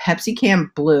was like Pepsi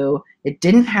Can blue. It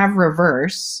didn't have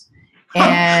reverse.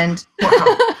 And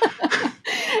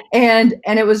and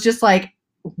it was just like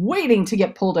waiting to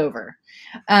get pulled over.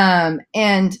 And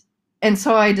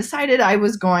so I decided I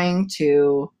was going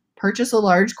to purchase a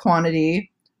large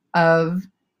quantity of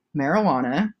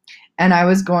marijuana, and I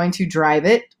was going to drive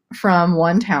it from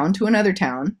one town to another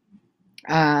town.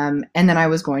 And then I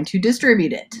was going to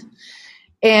distribute it.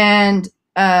 And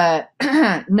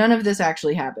none of this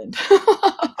actually happened.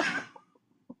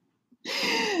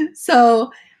 So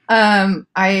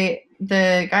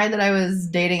the guy that I was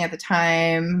dating at the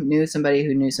time knew somebody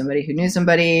who knew somebody who knew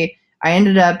somebody. I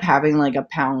ended up having like a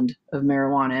pound of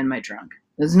marijuana in my trunk.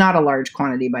 It was not a large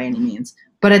quantity by any means,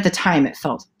 but at the time it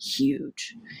felt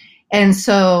huge. And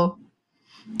so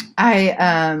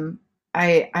I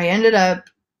ended up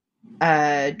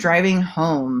driving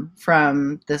home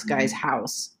from this guy's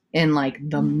house in like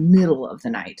the middle of the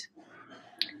night.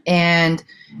 And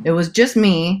it was just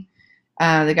me.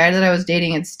 The guy that I was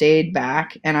dating had stayed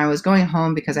back, and I was going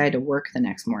home because I had to work the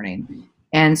next morning.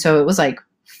 And so it was like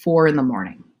 4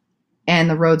 a.m, and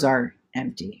the roads are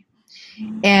empty.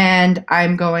 And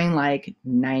I'm going like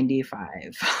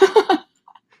 95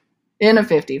 in a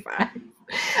 55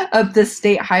 up the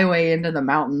state highway into the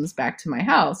mountains back to my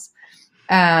house,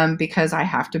 because I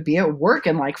have to be at work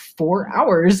in like 4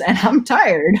 hours and I'm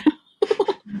tired.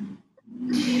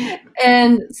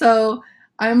 And so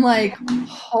I'm like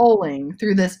hauling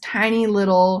through this tiny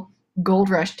little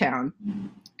gold rush town.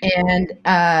 And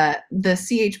the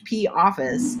CHP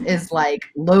office is like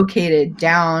located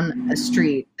down a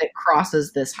street that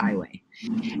crosses this highway.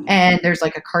 And there's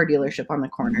like a car dealership on the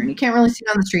corner, and you can't really see it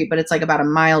on the street, but it's like about a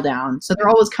mile down. So they're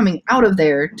always coming out of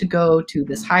there to go to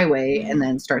this highway and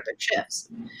then start their shifts.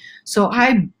 So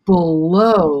I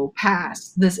blow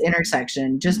past this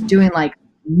intersection, just doing like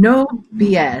no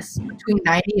BS, between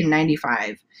 90 and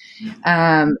 95.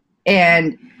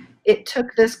 And it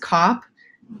took this cop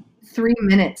 3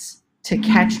 minutes to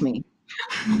catch me.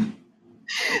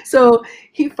 So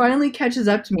he finally catches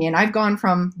up to me, and I've gone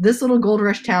from this little gold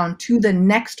rush town to the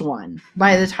next one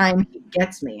by the time he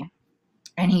gets me.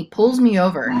 And he pulls me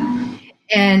over.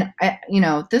 And,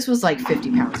 this was like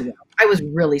 50 pounds ago. I was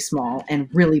really small and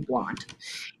really blonde.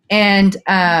 And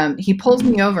he pulls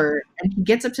me over, and he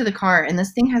gets up to the car, and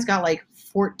this thing has got like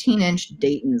 14-inch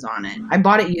Dayton's on it. I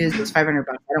bought it used. It was $500.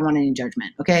 I don't want any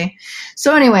judgment. Okay.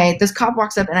 So anyway, this cop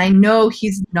walks up, and I know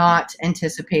he's not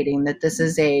anticipating that this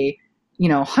is a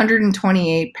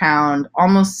 128 pound,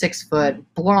 almost 6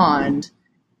 foot blonde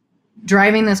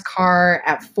driving this car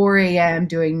at 4 a.m.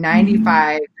 doing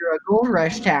 95 through a gold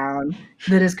rush town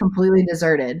that is completely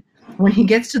deserted. When he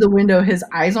gets to the window, his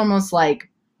eyes almost like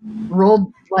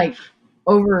rolled like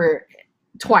over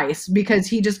twice because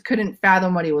he just couldn't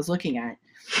fathom what he was looking at.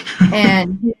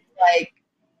 And he's like,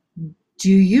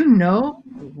 "Do you know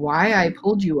why I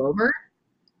pulled you over?"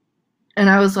 And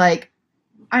I was like,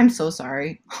 "I'm so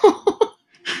sorry."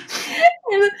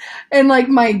 And like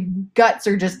my guts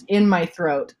are just in my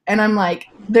throat, and I'm like,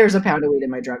 there's a pound of weed in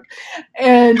my trunk,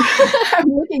 and I'm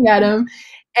looking at him,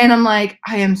 and I'm like,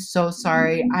 I am so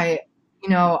sorry. I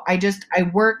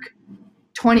work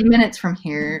 20 minutes from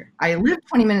here. I live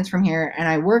 20 minutes from here, and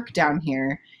I work down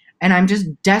here, and I'm just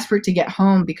desperate to get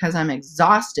home because I'm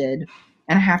exhausted,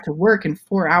 and I have to work in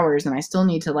 4 hours, and I still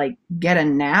need to like get a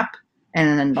nap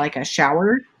and then like a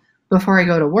shower before I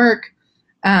go to work.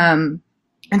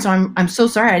 And so I'm so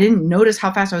sorry. I didn't notice how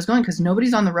fast I was going because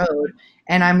nobody's on the road,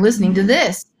 and I'm listening to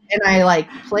this. And I like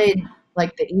played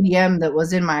like the EDM that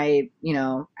was in my,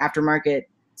 aftermarket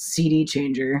CD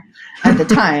changer at the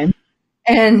time.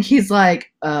 And he's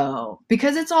like, "Oh,"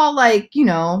 because it's all like,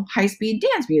 high speed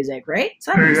dance music, right?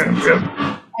 So that makes sense.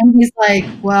 Yeah. And he's like,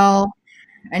 "Well,"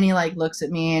 and he like looks at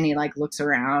me, and he like looks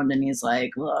around, and he's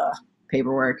like, "Ugh,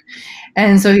 paperwork."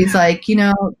 And so he's like,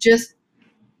 just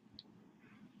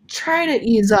try to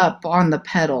ease up on the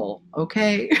pedal,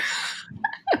 okay?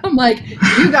 I'm like,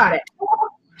 "You got it."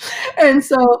 And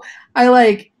so I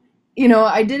like,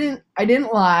 I didn't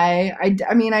lie.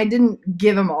 I mean, I didn't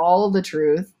give him all the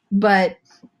truth, but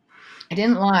I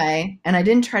didn't lie, and I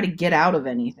didn't try to get out of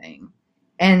anything.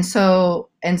 And so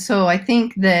I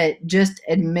think that just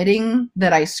admitting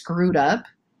that I screwed up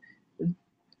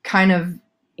kind of,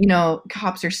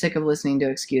 cops are sick of listening to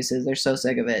excuses. They're so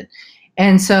sick of it.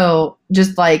 And so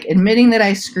just like admitting that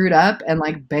I screwed up and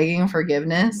like begging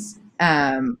forgiveness,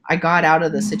 I got out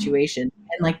of the situation.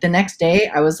 And like the next day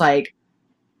I was like,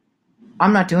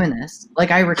 I'm not doing this.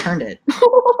 Like I returned it.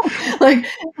 Like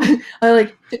I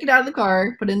like took it out of the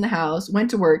car, put it in the house, went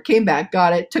to work, came back,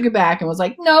 got it, took it back, and was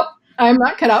like, nope, I'm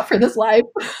not cut out for this life.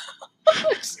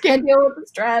 I just can't deal with the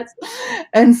stress.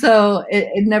 And so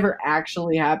it never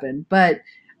actually happened. But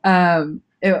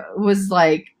it was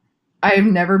like, I've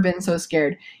never been so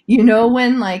scared.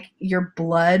 When like your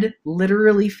blood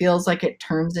literally feels like it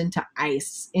turns into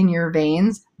ice in your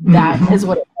veins, that is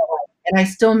what it felt like. And I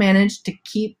still managed to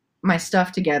keep my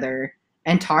stuff together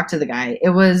and talk to the guy. It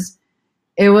was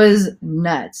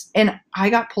nuts. And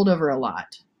I got pulled over a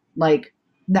lot. Like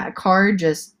that car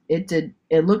just, it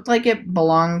looked like it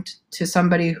belonged to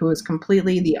somebody who was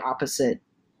completely the opposite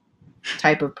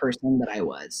type of person that I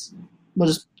was. We'll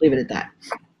just leave it at that.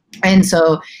 And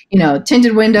so,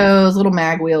 tinted windows, little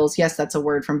mag wheels. Yes, that's a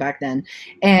word from back then.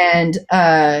 And,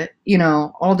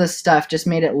 all this stuff just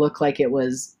made it look like it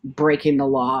was breaking the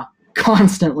law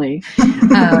constantly.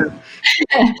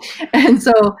 And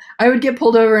so I would get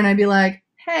pulled over and I'd be like,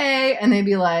 "Hey," and they'd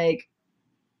be like,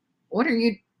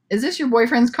 "Is this your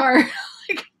boyfriend's car?"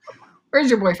 Like, "Where's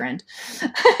your boyfriend?"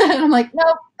 And I'm like,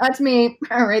 "Nope, that's me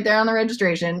right there on the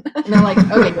registration." And they're like,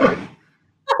 "Okay, good."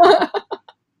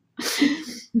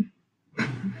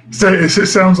 So it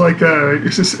sounds like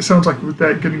with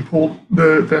that getting pulled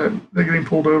the getting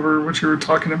pulled over, what you were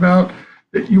talking about,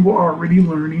 that you were already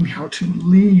learning how to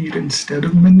lead instead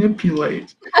of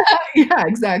manipulate. Yeah,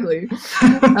 exactly.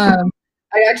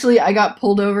 I got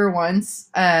pulled over once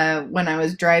when I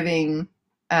was driving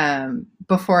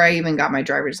before I even got my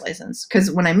driver's license. Because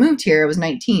when I moved here, I was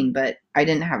 19, but I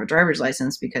didn't have a driver's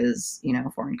license because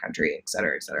foreign country, et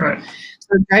cetera, et cetera. Right.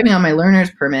 So driving on my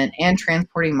learner's permit and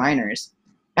transporting minors.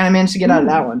 And I managed to get out of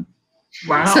that one.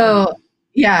 Wow. So,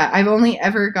 yeah, I've only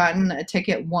ever gotten a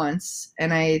ticket once,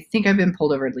 and I think I've been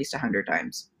pulled over at least 100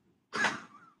 times.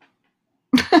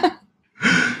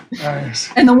 Nice.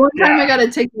 And the one time I Yeah. got a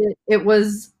ticket, it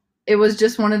was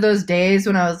just one of those days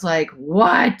when I was like,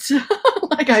 "What?"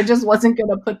 Like I just wasn't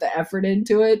gonna put the effort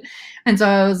into it, and so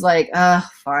I was like,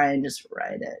 fine, just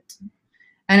write it."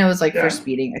 And it was like for Yeah.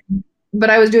 speeding, but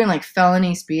I was doing like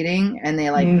felony speeding, and they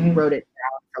like Hmm. wrote it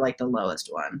down for like the lowest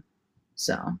one.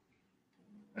 So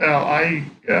I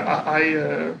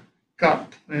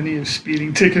got plenty of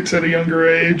speeding tickets at a younger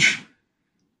age.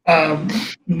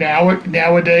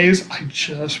 Nowadays, I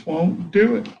just won't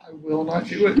do it. I will not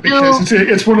do it you because know,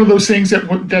 it's one of those things that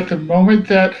the moment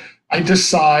that I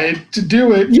decide to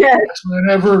do it, yeah, that's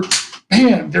whenever,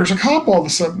 man, there's a cop all of a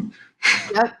sudden.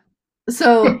 yep.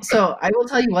 So I will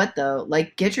tell you what though,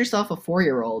 like get yourself a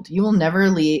 4-year-old. You will never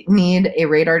need a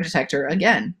radar detector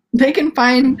again. They can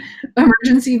find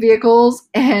emergency vehicles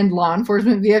and law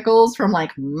enforcement vehicles from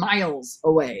like miles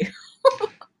away.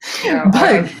 Yeah,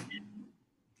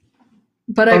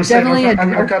 but I I've was saying definitely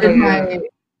I've got adjusted my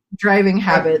driving I,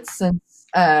 habits since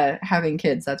having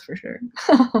kids, that's for sure.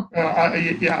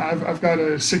 yeah, I've got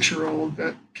a 6-year-old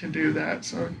that can do that.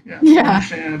 So yeah, I Yeah.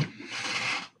 understand.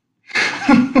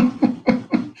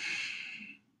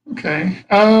 Okay.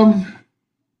 All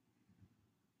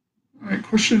right.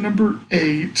 Question number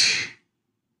 8.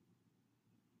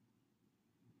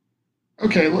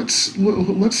 Okay,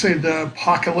 let's say the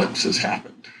apocalypse has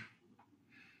happened.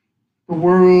 The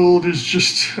world is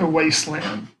just a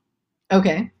wasteland.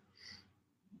 Okay.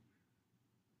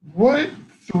 What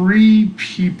 3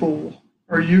 people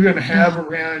are you going to have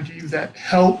around you that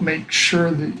help make sure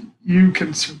that you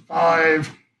can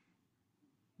survive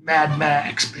Mad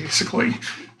Max, basically?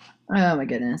 Oh my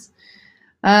goodness.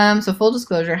 So full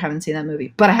disclosure, I haven't seen that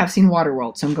movie, but I have seen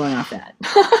Waterworld, so I'm going off that.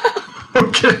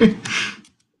 Okay.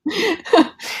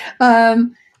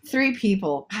 um, 3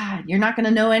 people. God, you're not going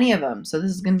to know any of them, so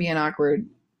this is going to be an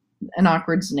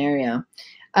awkward scenario.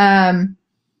 Um,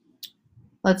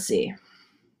 let's see.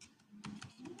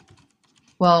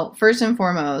 Well, first and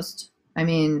foremost, I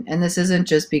mean, and this isn't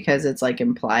just because it's like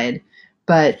implied,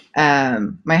 but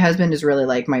my husband is really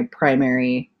like my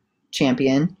primary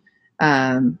champion,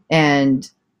 and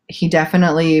he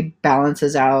definitely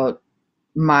balances out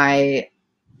my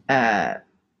uh,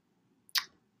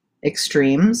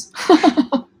 extremes.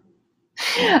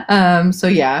 So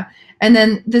yeah. And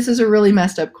then this is a really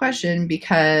messed up question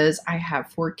because I have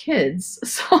 4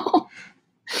 kids.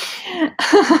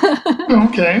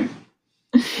 Okay.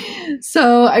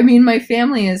 So I mean my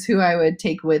family is who I would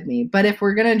take with me. But if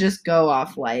we're gonna just go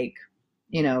off like,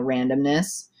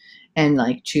 randomness and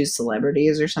like choose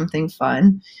celebrities or something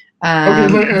fun, Okay.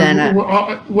 then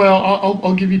Well,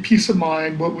 I'll give you peace of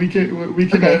mind. But we can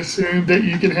okay. assume that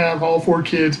you can have all 4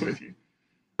 kids with you.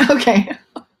 Okay.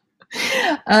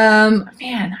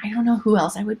 Man, I don't know who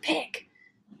else I would pick.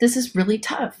 This is really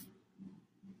tough.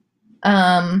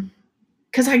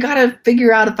 Because I gotta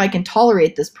figure out if I can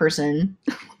tolerate this person.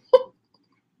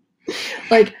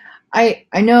 Like, I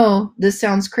know this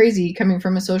sounds crazy coming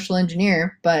from a social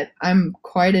engineer, but I'm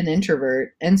quite an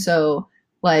introvert, and so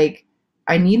like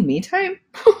I need me time.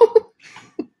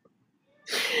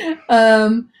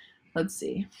 um, let's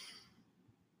see.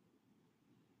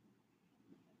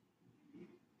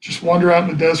 Just wander out in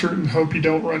the desert and hope you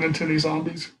don't run into any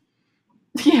zombies.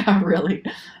 Yeah, really.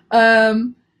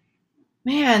 Um,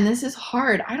 Man, this is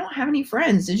hard. I don't have any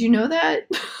friends. Did you know that?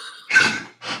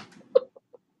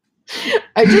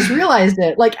 I just realized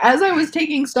it. Like as I was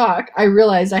taking stock, I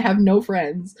realized I have no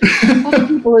friends. All the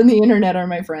people in the internet are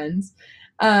my friends.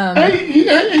 Um,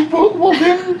 Well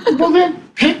then,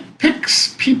 pick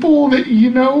people that you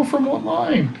know from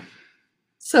online.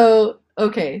 so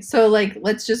okay, so like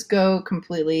let's just go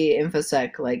completely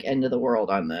infosec like end of the world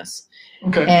on this.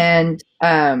 Okay. And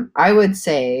I would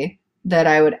say that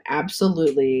I would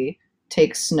absolutely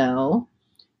take Snow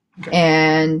Okay.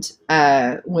 and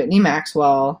Whitney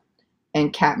Maxwell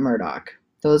and Kat Murdoch.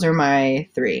 Those are my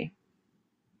 3.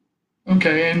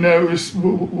 Okay. And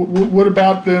what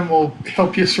about them will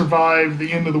help you survive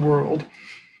the end of the world?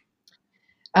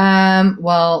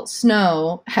 Well,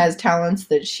 Snow has talents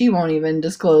that she won't even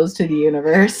disclose to the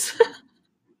universe.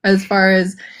 as far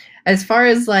as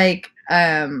like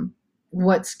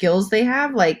what skills they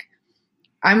have, like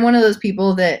I'm one of those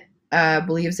people that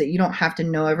believes that you don't have to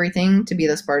know everything to be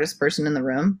the smartest person in the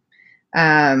room.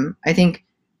 I think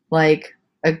like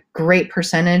a great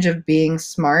percentage of being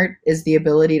smart is the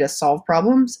ability to solve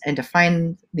problems and to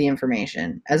find the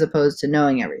information as opposed to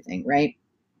knowing everything, right?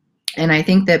 And I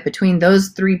think that between those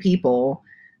 3 people,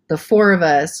 the 4 of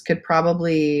us could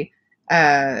probably,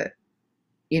 uh,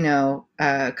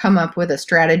 come up with a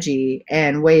strategy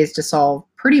and ways to solve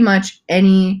pretty much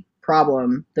any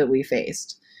problem that we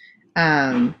faced.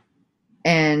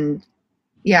 And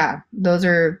yeah, those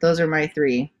are my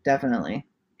three, definitely.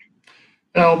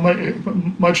 Now,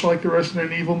 much like the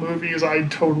Resident Evil movies, I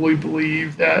totally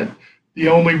believe that the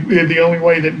only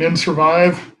way that men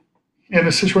survive in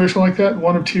a situation like that,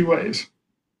 one of two ways,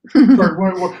 or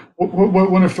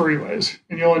one of three ways,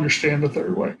 and you'll understand the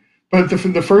third way. But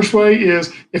the first way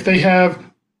is if they have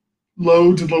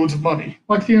loads and loads of money,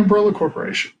 like the Umbrella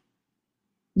Corporation.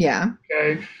 Yeah.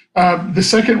 Okay. The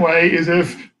second way is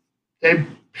if they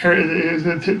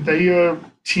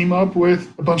team up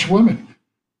with a bunch of women.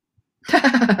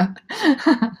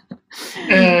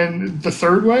 And the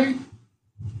third way,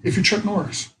 if you're Chuck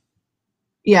Norris.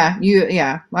 Yeah,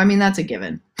 I mean, that's a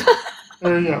given.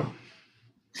 There you go.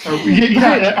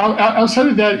 Outside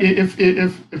of that,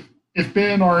 if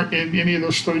men aren't in any of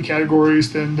those three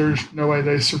categories, then there's no way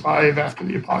they survive after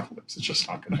the apocalypse. It's just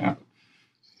not going to happen.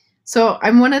 So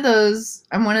I'm one of those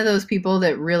people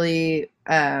that really,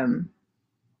 I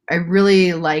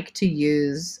really like to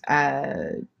use,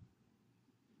 I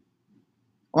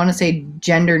want to say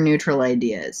gender neutral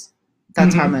ideas.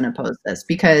 That's how I'm going to pose this,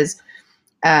 because,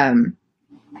 I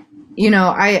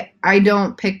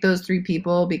don't pick those three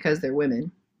people because they're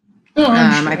women. No,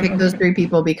 I pick those three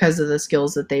people because of the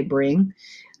skills that they bring.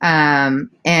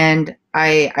 And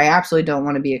I absolutely don't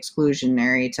want to be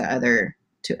exclusionary to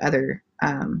other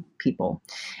people.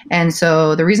 And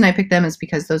so the reason I picked them is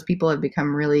because those people have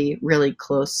become really, really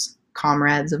close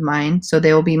comrades of mine. So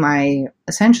they will be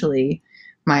essentially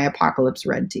my Apocalypse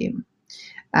Red team.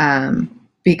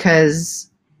 Because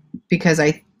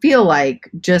I feel like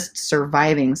just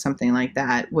surviving something like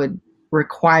that would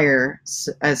require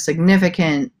a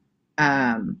significant,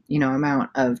 amount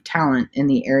of talent in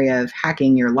the area of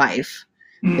hacking your life,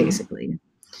 basically.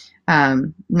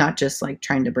 Not just like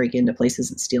trying to break into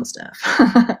places and steal stuff,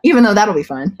 even though that'll be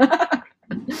fun.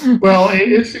 Well,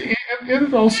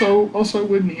 it also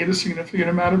would need a significant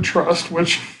amount of trust,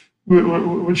 which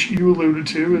you alluded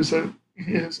to, is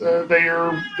they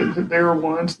are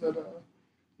ones that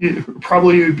it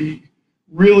probably would be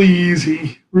really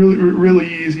easy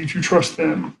to trust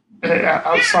them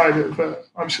outside of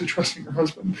obviously trusting your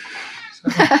husband. So.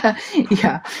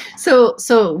 Yeah. So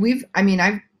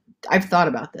I've thought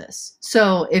about this.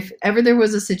 So if ever there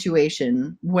was a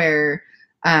situation where,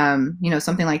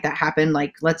 something like that happened,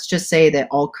 like let's just say that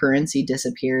all currency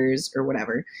disappears or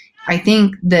whatever, I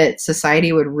think that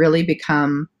society would really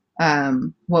become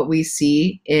what we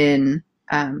see in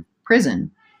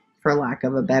prison, for lack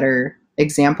of a better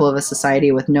example of a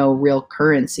society with no real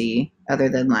currency other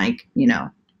than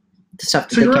the stuff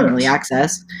that they can't really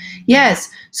access. Yes.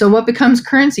 So what becomes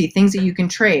currency? Things that you can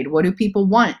trade. What do people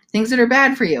want? Things that are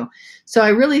bad for you. So I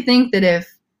really think that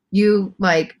if you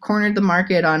cornered the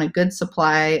market on a good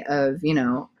supply of,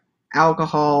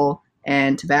 alcohol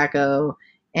and tobacco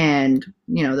and,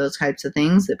 those types of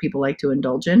things that people like to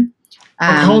indulge in.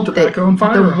 Alcohol, tobacco, and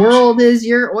firearms. The world is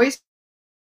your oyster.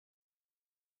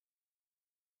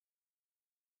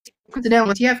 Put it down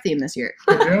with TF theme this year.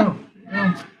 Yeah.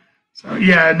 So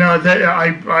yeah, no, that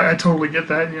I totally get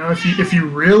that. If you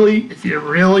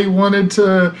really wanted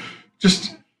to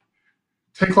just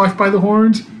take life by the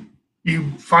horns,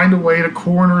 you find a way to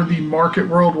corner the market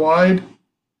worldwide,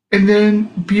 and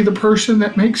then be the person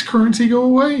that makes currency go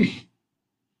away.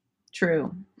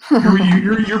 True.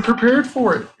 You're prepared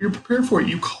for it. You're prepared for it.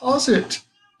 You cause it,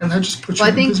 and that just puts you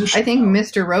in a position. I think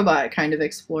Mr. Robot kind of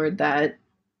explored that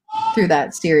through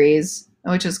that series,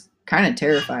 which is kind of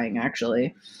terrifying,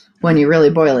 actually, when you really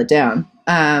boil it down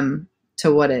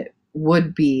to what it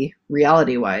would be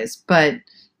reality-wise. But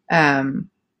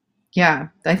yeah,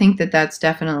 I think that that's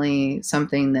definitely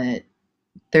something that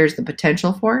there's the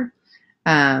potential for,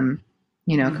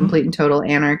 complete and total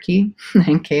anarchy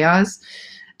and chaos.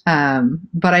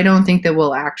 But I don't think that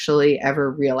we'll actually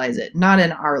ever realize it. Not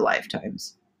in our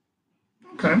lifetimes.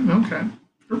 Okay.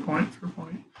 Fair point.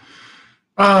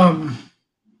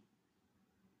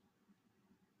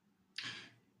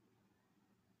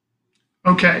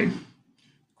 Okay.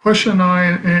 Question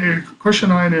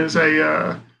 9 is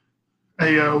a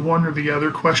one or the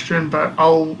other question, but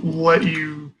I'll let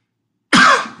you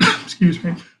excuse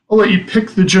me. I'll let you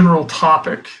pick the general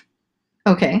topic.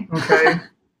 Okay.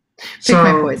 Pick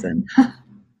my poison.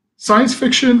 Science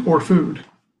fiction or food?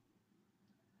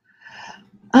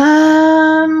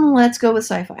 Let's go with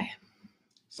sci-fi.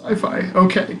 Sci-fi.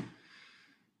 Okay.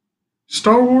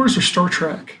 Star Wars or Star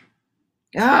Trek?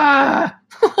 I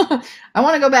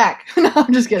want to go back. No,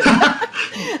 I'm just kidding.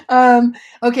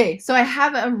 Okay, so I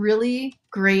have a really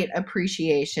great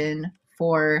appreciation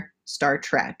for Star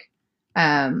Trek.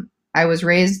 I was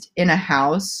raised in a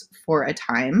house for a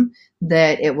time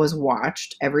that it was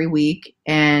watched every week,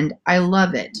 and I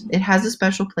love it. It has a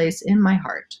special place in my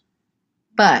heart.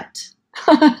 But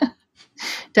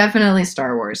definitely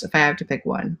Star Wars if I have to pick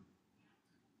one.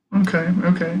 Okay,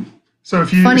 okay. So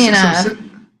if you Funny so, enough, so,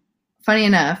 funny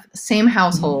enough, same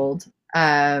household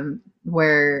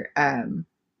where I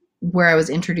was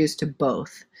introduced to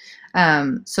both.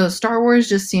 So Star Wars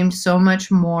just seemed so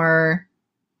much more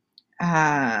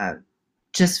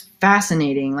just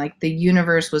fascinating. Like the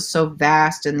universe was so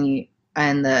vast, and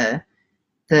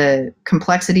the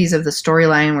complexities of the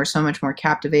storyline were so much more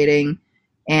captivating,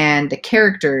 and the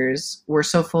characters were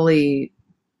so fully,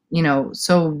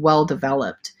 so well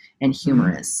developed and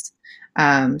humorous.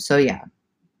 So yeah,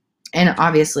 and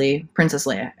obviously Princess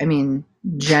Leia. I mean,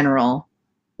 General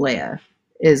Leia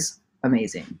is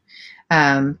amazing.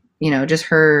 Just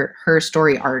her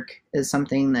story arc is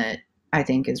something that I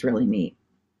think is really neat.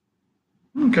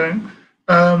 okay.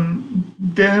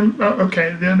 Then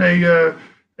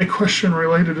a question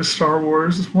related to Star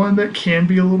Wars is one that can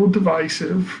be a little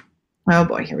divisive. Oh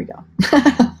boy, here we go.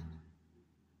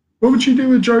 What would you do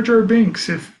with Jar Jar Binks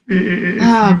if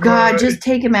Oh you God, just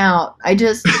take him out. I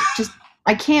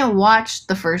can't watch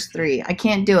the first three. I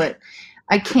can't do it.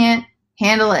 I can't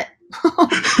handle it.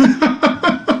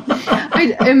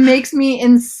 It makes me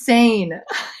insane.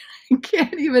 I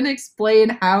can't even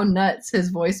explain how nuts his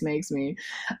voice makes me.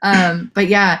 But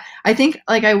yeah, I think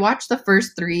like I watched the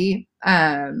first three,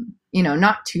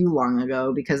 not too long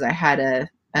ago because I had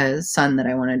a son that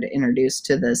I wanted to introduce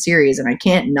to the series, and I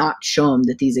can't not show him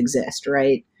that these exist,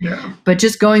 right? Yeah. But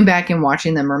just going back and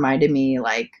watching them reminded me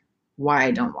like why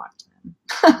I don't watch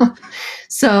them.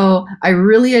 So I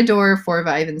really adore 4,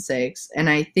 5, and 6, and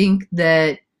I think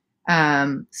that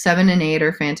 7 and 8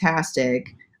 are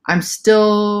fantastic. I'm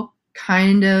still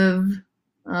kind of,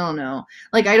 I don't know,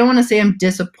 like I don't want to say I'm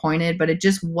disappointed, but it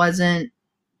just wasn't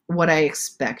what I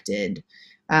expected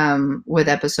with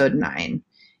episode 9.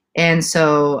 And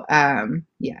so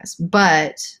yes,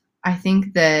 but I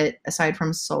think that aside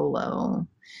from Solo,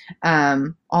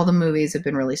 all the movies have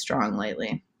been really strong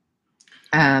lately.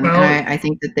 And Well, I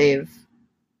think that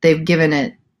they've given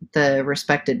it the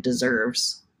respect it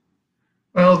deserves.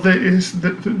 well,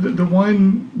 the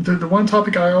one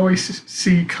topic I always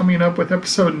see coming up with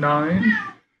episode 9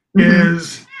 Mm-hmm.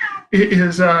 is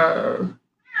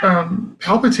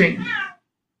Palpatine.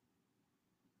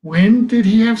 When did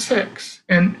he have sex,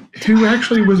 and who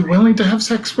actually was willing to have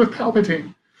sex with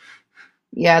Palpatine?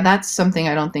 Yeah, that's something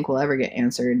I don't think will ever get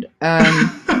answered.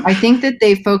 I think that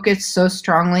they focused so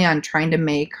strongly on trying to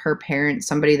make her parent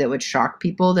somebody that would shock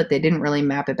people that they didn't really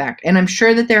map it back. And I'm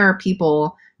sure that there are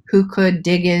people who could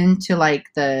dig into like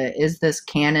the is this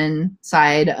canon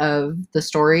side of the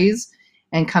stories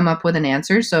and come up with an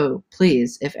answer. So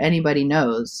please, if anybody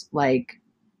knows, like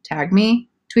tag me,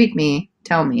 tweet me,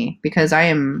 tell me because I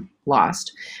am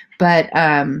lost. But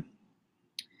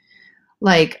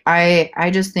like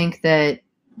I just think that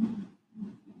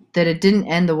it didn't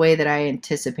end the way that I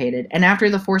anticipated. And after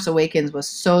The Force Awakens was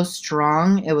so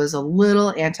strong, it was a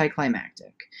little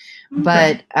anticlimactic.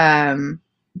 Okay.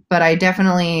 But I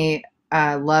definitely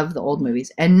love the old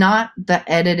movies and not the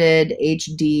edited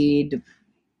HD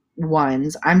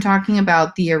ones. I'm talking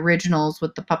about the originals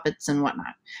with the puppets and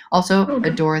whatnot. Also, Okay.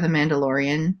 adore The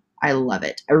Mandalorian. I love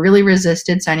it. I really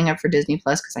resisted signing up for Disney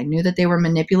Plus because I knew that they were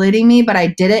manipulating me, but I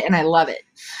did it and I love it.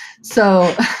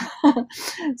 So,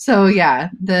 so yeah,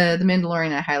 the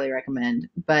Mandalorian I highly recommend.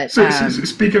 But So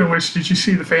speaking of which, did you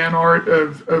see the fan art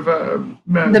of the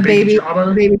Baby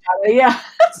Jabba? baby Jabba, yeah,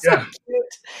 so Yeah.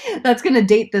 cute. That's gonna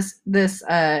date this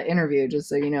interview, just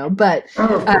so you know. But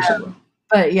Oh, of course it will.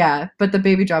 but yeah, but the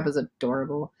baby Jabba is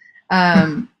adorable.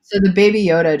 So the baby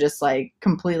Yoda just like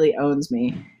completely owns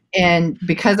me, and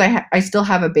because I still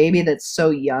have a baby that's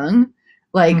so young,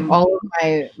 like Mm. all of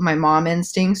my mom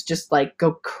instincts just like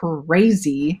go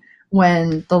crazy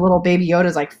when the little baby Yoda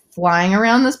is like flying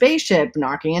around the spaceship,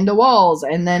 knocking into walls,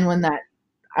 and then when that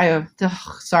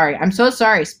sorry, I'm so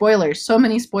sorry, spoilers, so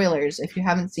many spoilers if you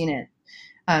haven't seen it.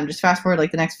 Just fast forward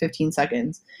like the next 15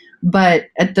 seconds. But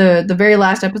at the very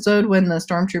last episode, when the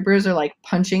stormtroopers are like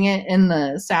punching it in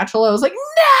the satchel, I was like,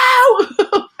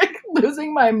 no, like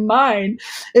losing my mind.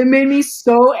 It made me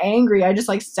so angry. I just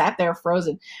like sat there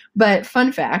frozen. But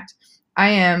fun fact, I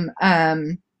am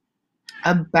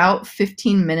about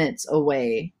 15 minutes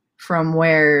away from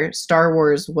where Star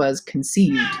Wars was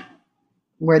conceived,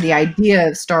 where the idea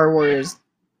of Star Wars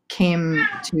came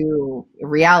to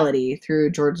reality through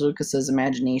George Lucas's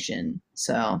imagination.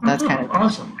 So that's kind Oh, of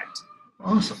awesome.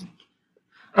 Awesome.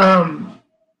 Um,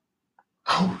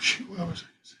 oh, shoot. What was I going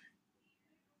to say?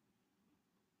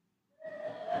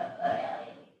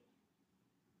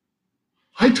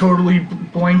 I totally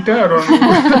blanked out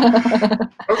on.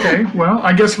 Okay, well,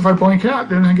 I guess if I blank out,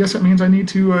 then I guess that means I need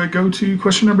to go to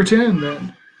question number 10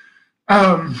 then.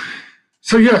 Um,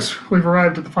 so, yes, we've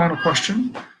arrived at the final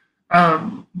question.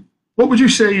 Um, what would you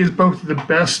say is both the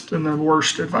best and the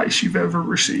worst advice you've ever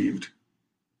received?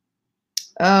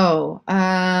 Oh,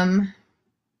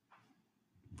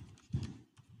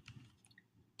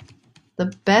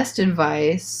 the best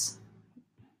advice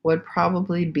would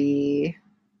probably be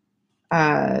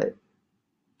uh,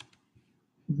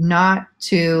 not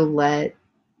to let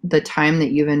the time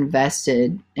that you've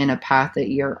invested in a path that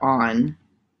you're on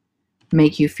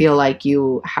make you feel like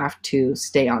you have to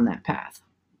stay on that path.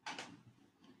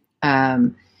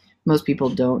 Most people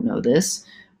don't know this,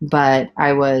 but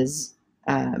I was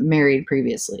married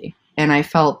previously. And I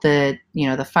felt that,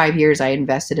 the 5 years I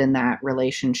invested in that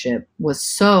relationship was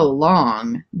so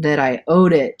long that I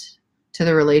owed it to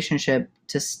the relationship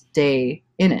to stay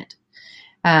in it.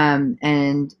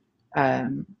 And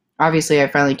obviously, I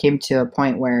finally came to a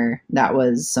point where that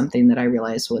was something that I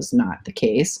realized was not the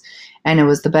case. And it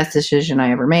was the best decision I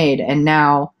ever made. And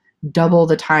now, double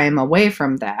the time away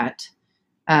from that,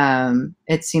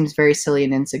 it seems very silly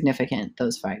and insignificant,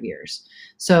 those 5 years.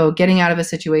 So getting out of a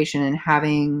situation and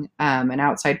having an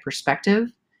outside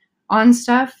perspective on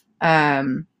stuff,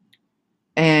 and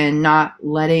not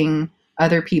letting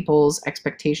other people's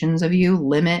expectations of you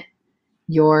limit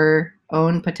your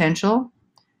own potential,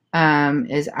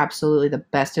 is absolutely the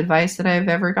best advice that I've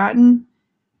ever gotten.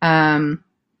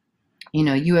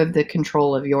 You have the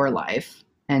control of your life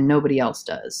and nobody else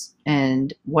does.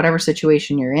 And whatever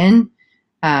situation you're in,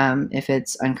 if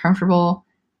it's uncomfortable,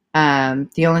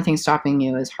 the only thing stopping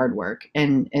you is hard work.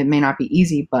 And it may not be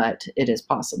easy, but it is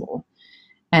possible.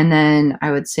 And then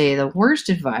I would say the worst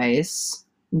advice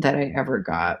that I ever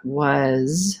got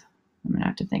was, I'm going to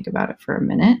have to think about it for a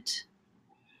minute.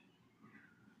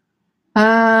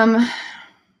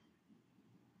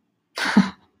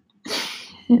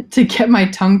 To get my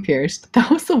tongue pierced. That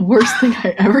was the worst thing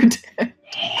I ever did.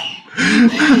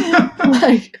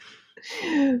 Like,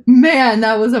 man,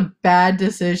 that was a bad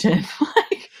decision.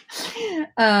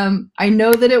 I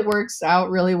know that it works out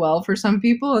really well for some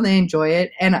people and they enjoy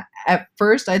it. And at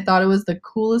first I thought it was the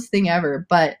coolest thing ever,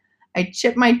 but I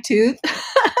chipped my tooth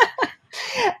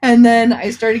and then I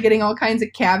started getting all kinds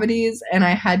of cavities and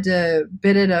I had to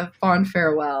bid it a fond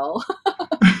farewell.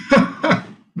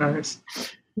 Nice.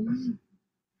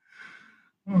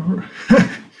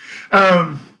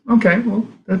 Okay, well,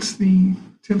 that's the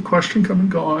 10th question come and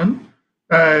gone.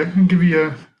 I'll give you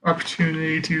an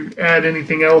opportunity to add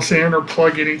anything else in or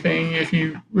plug anything if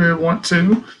you really want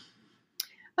to.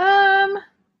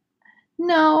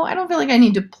 No, I don't feel like I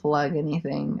need to plug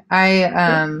anything.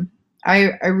 I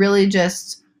really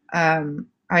just,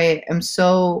 I am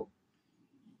so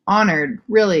honored,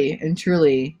 really and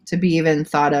truly, to be even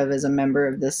thought of as a member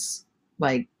of this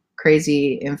like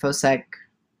crazy infosec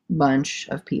bunch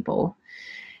of people.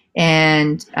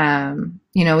 And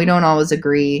we don't always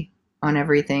agree on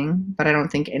everything, but I don't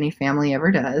think any family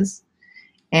ever does.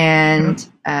 And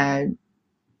I'm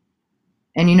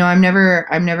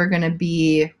never going to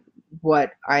be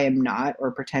what I am not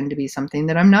or pretend to be something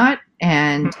that I'm not.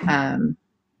 And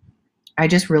I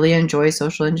just really enjoy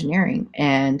social engineering.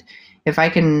 And if I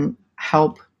can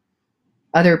help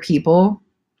other people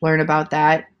learn about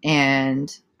that,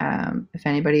 and if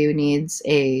anybody who needs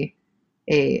a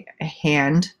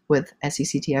hand with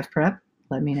SECTF prep,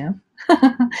 let me know.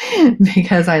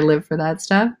 Because I live for that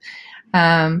stuff.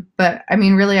 But I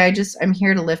mean, really, I'm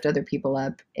here to lift other people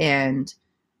up, and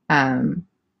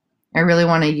I really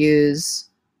want to use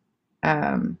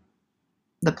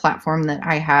the platform that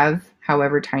I have,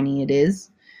 however tiny it is,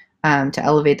 to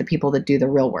elevate the people that do the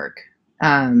real work.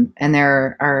 And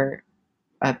there are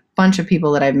a bunch of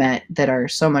people that I've met that are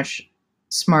so much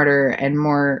smarter and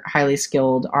more highly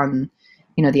skilled on,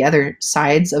 the other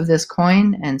sides of this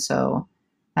coin. And so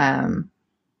I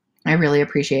really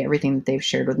appreciate everything that they've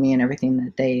shared with me and everything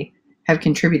that they have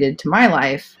contributed to my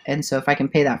life. And so if I can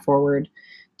pay that forward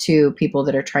to people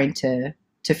that are trying to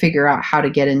figure out how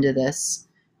to get into this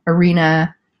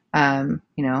arena, I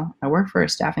work for a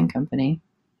staffing company.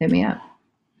 Hit me up.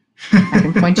 I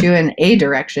can point you in a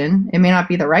direction. It may not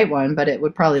be the right one, but it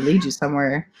would probably lead you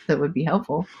somewhere that would be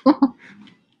helpful.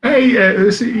 Hey,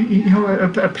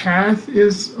 a path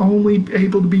is only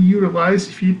able to be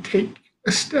utilized if you take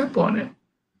a step on it.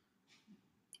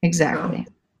 Exactly.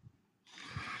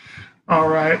 All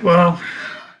right. Well,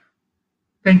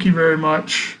 thank you very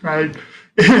much.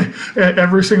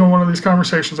 Every single one of these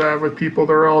conversations I have with people,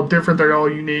 they're all different, they're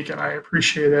all unique, and I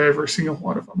appreciate every single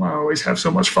one of them. I always have so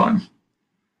much fun.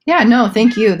 Yeah, no,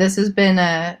 thank you. This has been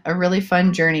a really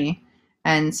fun journey.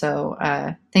 And so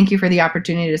thank you for the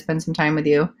opportunity to spend some time with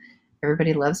you.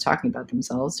 Everybody loves talking about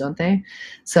themselves, don't they?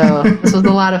 So this was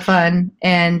a lot of fun.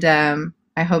 And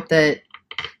I hope that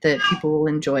people will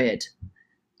enjoy it.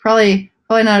 Probably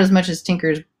not as much as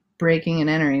Tinker's breaking and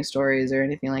entering stories or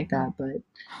anything like that, but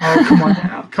Oh, come on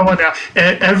now. Come on now.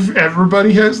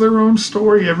 Everybody has their own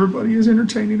story. Everybody is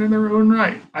entertaining in their own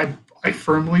right. I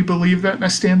firmly believe that and I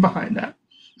stand behind that.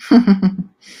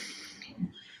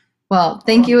 well,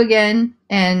 thank you again,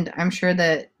 and I'm sure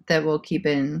that we'll keep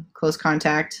in close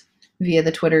contact via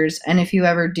the Twitters. And if you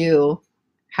ever do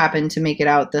happen to make it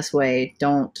out this way,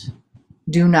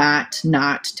 do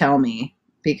not tell me,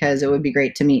 because it would be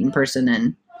great to meet in person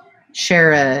and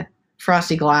share a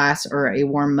frosty glass or a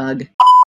warm mug.